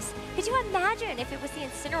Amoonguss. Could you imagine if it was the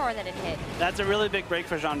Incineroar that had hit? That's a really big break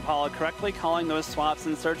for Jean-Paul. Correctly calling those swaps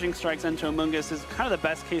and Surging Strikes into Amoonguss is kind of the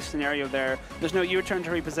best case scenario there. There's no U-turn to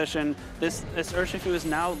reposition. This Urshifu is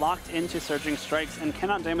now locked into Surging Strikes and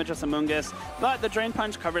cannot damage this Amoonguss, but the Drain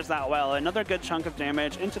Punch covers that well. Another good chunk of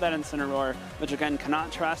damage into that Incineroar, which again cannot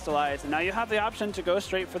Terastallize. And now you have the option to go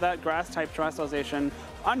straight for that Grass-type Terastallization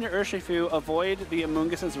on your Urshifu, avoid the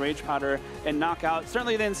Amoonguss's Rage Powder, and knock out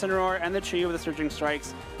certainly the Incineroar and the Chiyu with the Surging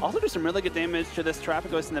Strikes. Also do some really good damage to this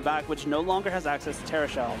Terapagos in the back, which no longer has access to Terra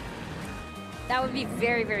Shell. That would be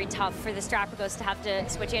very, very tough for the Terapagos to have to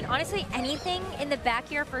switch in. Honestly, anything in the back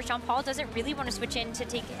here for Jean-Paul doesn't really want to switch in to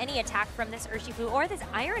take any attack from this Urshifu or this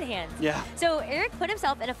Iron Hand. Yeah. So Eric put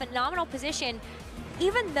himself in a phenomenal position.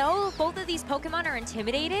 Even though both of these Pokemon are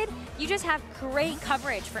intimidated, you just have great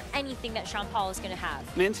coverage for anything that Jean-Paul is going to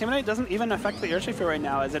have. The Intimidate doesn't even affect the Urshifu right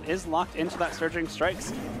now, as it is locked into that Surging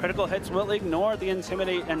Strikes. Critical hits will ignore the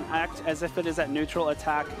Intimidate and act as if it is at neutral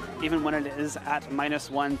attack, even when it is at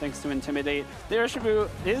 -1 thanks to Intimidate. The Urshifu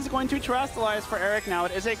is going to Terastallize for Eric now.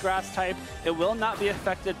 It is a Grass type. It will not be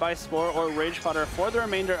affected by Spore or Rage Powder for the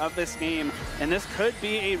remainder of this game, and this could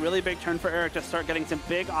be a really big turn for Eric to start getting some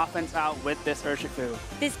big offense out with this Urshifu.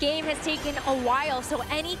 This game has taken a while, so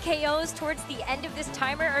any KOs towards the end of this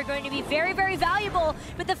timer are going to be very, very valuable.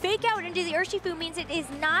 But the fake out into the Urshifu means it is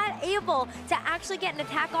not able to actually get an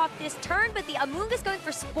attack off this turn, but the Amoonguss going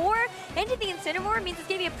for Spore into the Incineroar means it's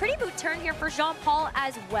going to be a pretty moot turn here for Jean-Paul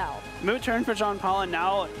as well. Moot turn for Jean-Paul, and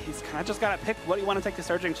now he's kind of just got to pick what you want to take the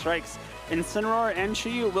Surging Strikes. Incineroar and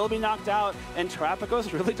Chiyu will be knocked out, and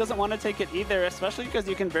Terapagos really doesn't want to take it either, especially because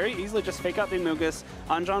you can very easily just fake out the Amoonguss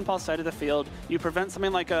on Jean-Paul's side of the field. You prevent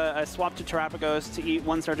something like a swap to Terapagos to eat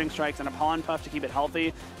one Surging Strikes and a Pollen Puff to keep it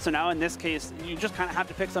healthy. So now in this case, you just kind of have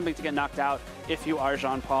to pick something to get knocked out if you are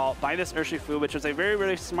Jean-Paul by this Urshifu, which is a very,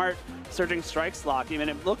 very smart Surging Strikes lock. Even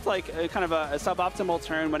it looked like kind of a suboptimal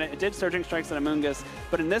turn when it did Surging Strikes at Amoonguss,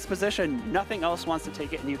 but in this position, nothing else wants to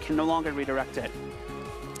take it, and you can no longer redirect it.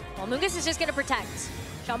 Well, Amoonguss is just going to protect.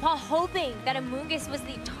 Jean-Paul hoping that Amoonguss was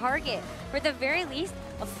the target, for the very least,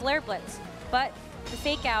 of Flare Blitz. But the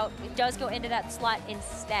fake out does go into that slot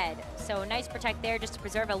instead. So nice protect there just to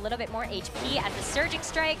preserve a little bit more HP as the Surging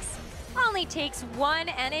Strikes only takes one,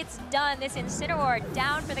 and it's done. This Incineroar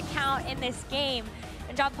down for the count in this game.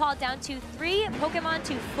 And John Paul down to 3, Pokemon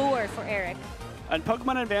to 4 for Eric. And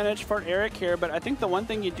Pokemon advantage for Eric here, but I think the one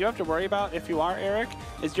thing you do have to worry about if you are Eric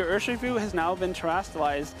is your Urshifu has now been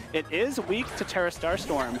terastallized. It is weak to Terra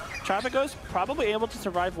Starstorm. Trapagos probably able to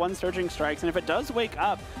survive 1 Surging Strikes, and if it does wake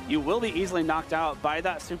up, you will be easily knocked out by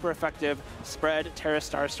that super effective spread Terra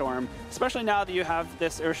Starstorm. Especially now that you have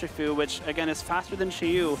this Urshifu, which again is faster than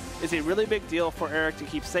Chi-Yu, is a really big deal for Eric to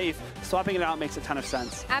keep safe. Swapping it out makes a ton of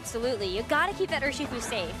sense. Absolutely. You gotta keep that Urshifu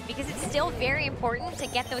safe because it's still very important to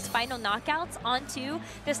get those final knockouts onto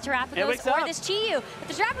this Terrapagos or this Chi-Yu. But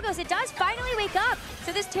the Terrapagos, it does finally wake up.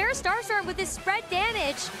 So this Terra Starstorm with this spread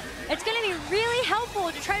damage, it's gonna be really helpful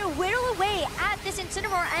to try to whittle away at this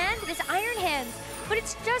Incineroar and this Iron Hands. But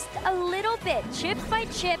it's just a little bit, chip by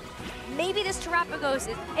chip. Maybe this Terrapagos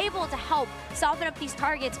is able to help soften up these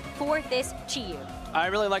targets for this Chi-Yu. I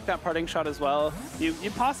really like that parting shot as well. You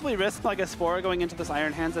possibly risk like a Spore going into this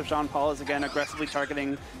Iron Hands if Jean Paul is again aggressively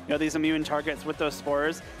targeting these immune targets with those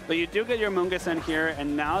Spores. But you do get your Mungus in here,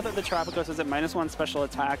 and now that the Terrapagos is at -1 special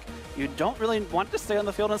attack, you don't really want to stay on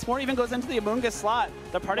the field, and Spore even goes into the Amoonguss slot.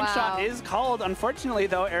 The parting shot is called. Unfortunately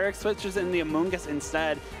though, Eric switches in the Amoonguss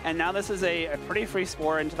instead, and now this is a pretty free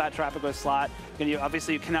Spore into that Terrapagos slot. And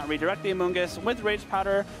obviously you cannot redirect the Amoonguss with Rage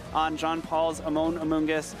Powder on Jean Paul's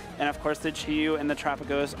Amoonguss, and of course the Chi-Yu and the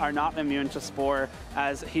Terrapagos are not immune to Spore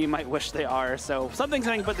as he might wish they are. So something's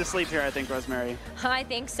getting put to sleep here, I think, Rosemary. I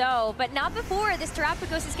think so, but not before this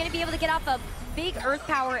Terrapagos is going to be able to get off a big Earth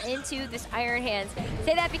Power into this Iron Hands. I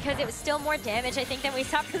say that because it was still more damage, I think, than we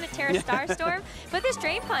saw from the Terra Starstorm. But this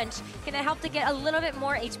Drain Punch can help to get a little bit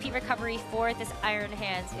more HP recovery for this Iron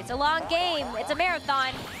Hands. It's a long game, it's a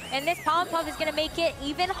marathon, and this Pollen Puff is going to make it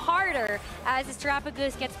even harder as this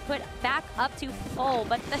Terrapagos gets put back up to full.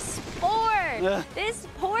 But the Spore, this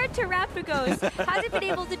poor Terrapagos hasn't been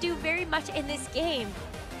able to do very much in this game.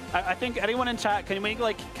 I think anyone in chat, can we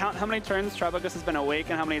count how many turns Terrapagos has been awake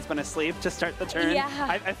and how many it's been asleep to start the turn? Yeah.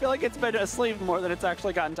 I feel like it's been asleep more than it's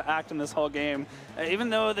actually gotten to act in this whole game. Even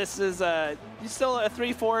though this is still a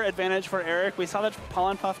 3-4 advantage for Eric, we saw that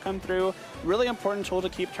Pollen Puff come through. Really important tool to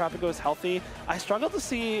keep Terrapagos healthy. I struggle to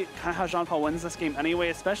see kind of how Jean Paul wins this game anyway,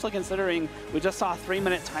 especially considering we just saw a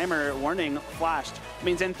 3-minute timer warning flashed. It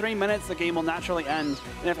means in 3 minutes the game will naturally end,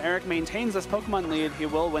 and if Eric maintains this Pokemon lead, he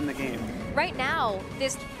will win the game. Right now,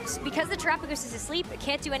 because the Terrapagos is asleep, it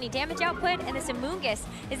can't do any damage output, and this Amoonguss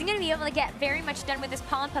isn't going to be able to get very much done with this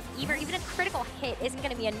Pollen Puff either. Even a critical hit isn't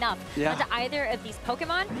going to be enough onto either of these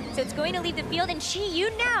Pokemon. So it's going to leave the field, and Chi-Yu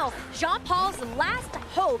now, Jean Paul's last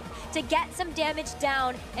hope to get some damage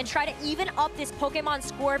down and try to even up this Pokemon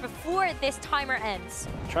score before this timer ends.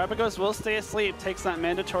 Terrapagos will stay asleep, takes that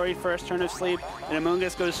mandatory first turn of sleep, and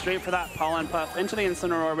Amoonguss goes straight for that Pollen Puff into the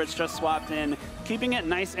Incineroar, which just swapped in, keeping it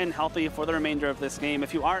nice and healthy for the remainder of this game.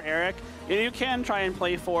 If you are Eric, you can try and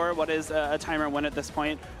play for what is a timer win at this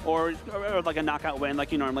point, or like a knockout win,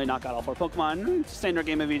 like you normally knock out all 4 Pokemon, standard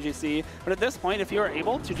game of VGC. But at this point, if you are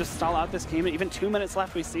able to just stall out this game, even 2 minutes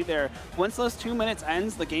left we see there, once those 2 minutes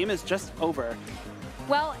ends, the game is just over.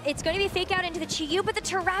 Well, it's going to be fake out into the Chi-Yu, but the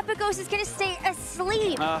Terrapagos is going to stay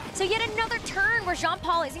asleep. So yet another turn where Jean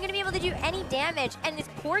Paul isn't going to be able to do any damage, and this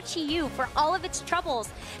poor Chi-Yu, for all of its troubles,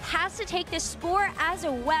 has to take this Spore as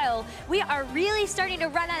well. We are really starting to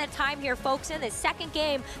run out of time here, folks, in the second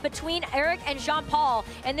game between Eric and Jean Paul,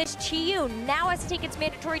 and this Chi-Yu now has to take its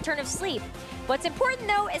mandatory turn of sleep. What's important,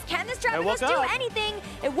 though, is can this Terrapagos do anything?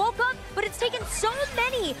 It woke up, but it's taken so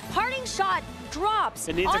many parting shot drops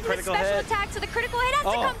it needs onto the special hit. attack, so the critical hit has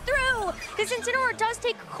to come through. This Incineroar does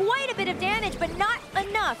take quite a bit of damage, but not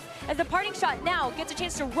enough, as the parting shot now gets a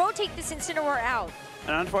chance to rotate this Incineroar out.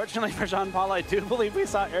 And unfortunately for Jean Paul, I do believe we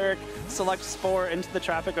saw Eric select Spore into the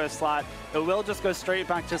Terrapagos slot. It will just go straight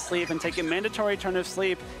back to sleep and take a mandatory turn of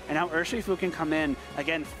sleep, and now Urshifu can come in,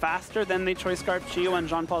 again, faster than the Choice Scarf Chi-Yu on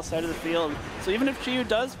Jean Paul's side of the field. So even if Chi-Yu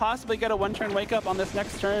does possibly get a 1-turn wake up on this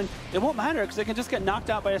next turn, it won't matter because it can just get knocked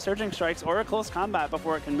out by a Surging Strikes or a close combat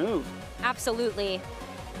before it can move. Absolutely.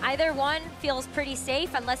 Either one feels pretty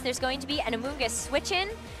safe unless there's going to be an Amoonguss switch in.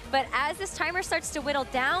 But as this timer starts to whittle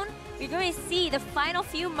down, you're going to see the final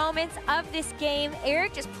few moments of this game.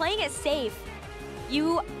 Eric just playing it safe.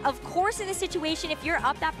 You, of course, in this situation, if you're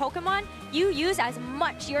up that Pokemon, you use as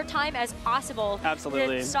much your time as possible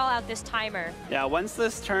to stall out this timer. Yeah, once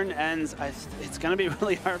this turn ends, it's going to be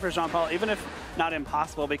really hard for Jean Paul. Even if not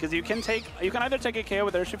impossible, because you can either take a KO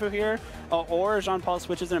with Urshifu here, or Jean-Paul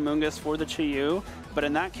switches an Amoonguss for the Chi-Yu. But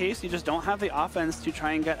in that case, you just don't have the offense to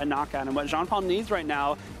try and get a knockout. And what Jean-Paul needs right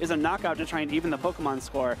now is a knockout to try and even the Pokemon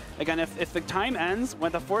score. Again, if the time ends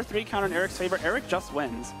with a 4-3 count in Eric's favor, Eric just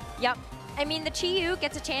wins. Yep. I mean, the Chi-Yu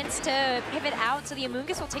gets a chance to pivot out, so the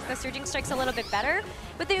Amoonguss will take the Surging Strikes a little bit better.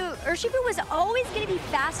 But the Urshifu was always going to be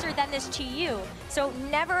faster than this Chi-Yu, so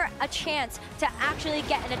never a chance to actually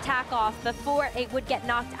get an attack off before it would get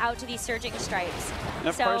knocked out to these Surging Strikes. And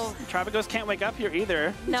of course, Travagos can't wake up here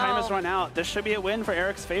either. No. Time has run out. This should be a win for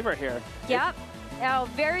Eric's favor here. Yep. Oh,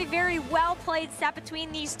 very, very well played set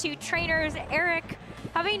between these two trainers. Eric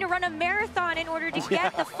having to run a marathon in order to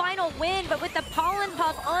get the final win, but with the Pollen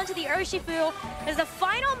Puff onto the Urshifu as the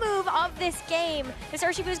final move of this game. This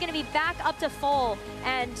Urshifu is going to be back up to full,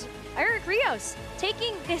 and Eric Rios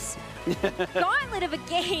taking this gauntlet of a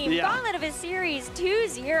game, gauntlet of a series,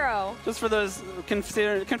 2-0. Just for those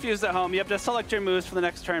confused at home, you have to select your moves for the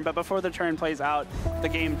next turn, but before the turn plays out, the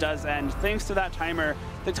game does end. Thanks to that timer.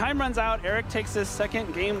 The time runs out. Eric takes his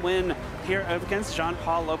second game win here against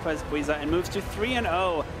Jean-Paul Lopez Buiza and moves to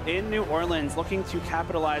 3-0 in New Orleans, looking to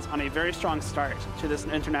capitalize on a very strong start to this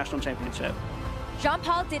international championship.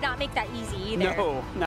 Jean-Paul did not make that easy either. No.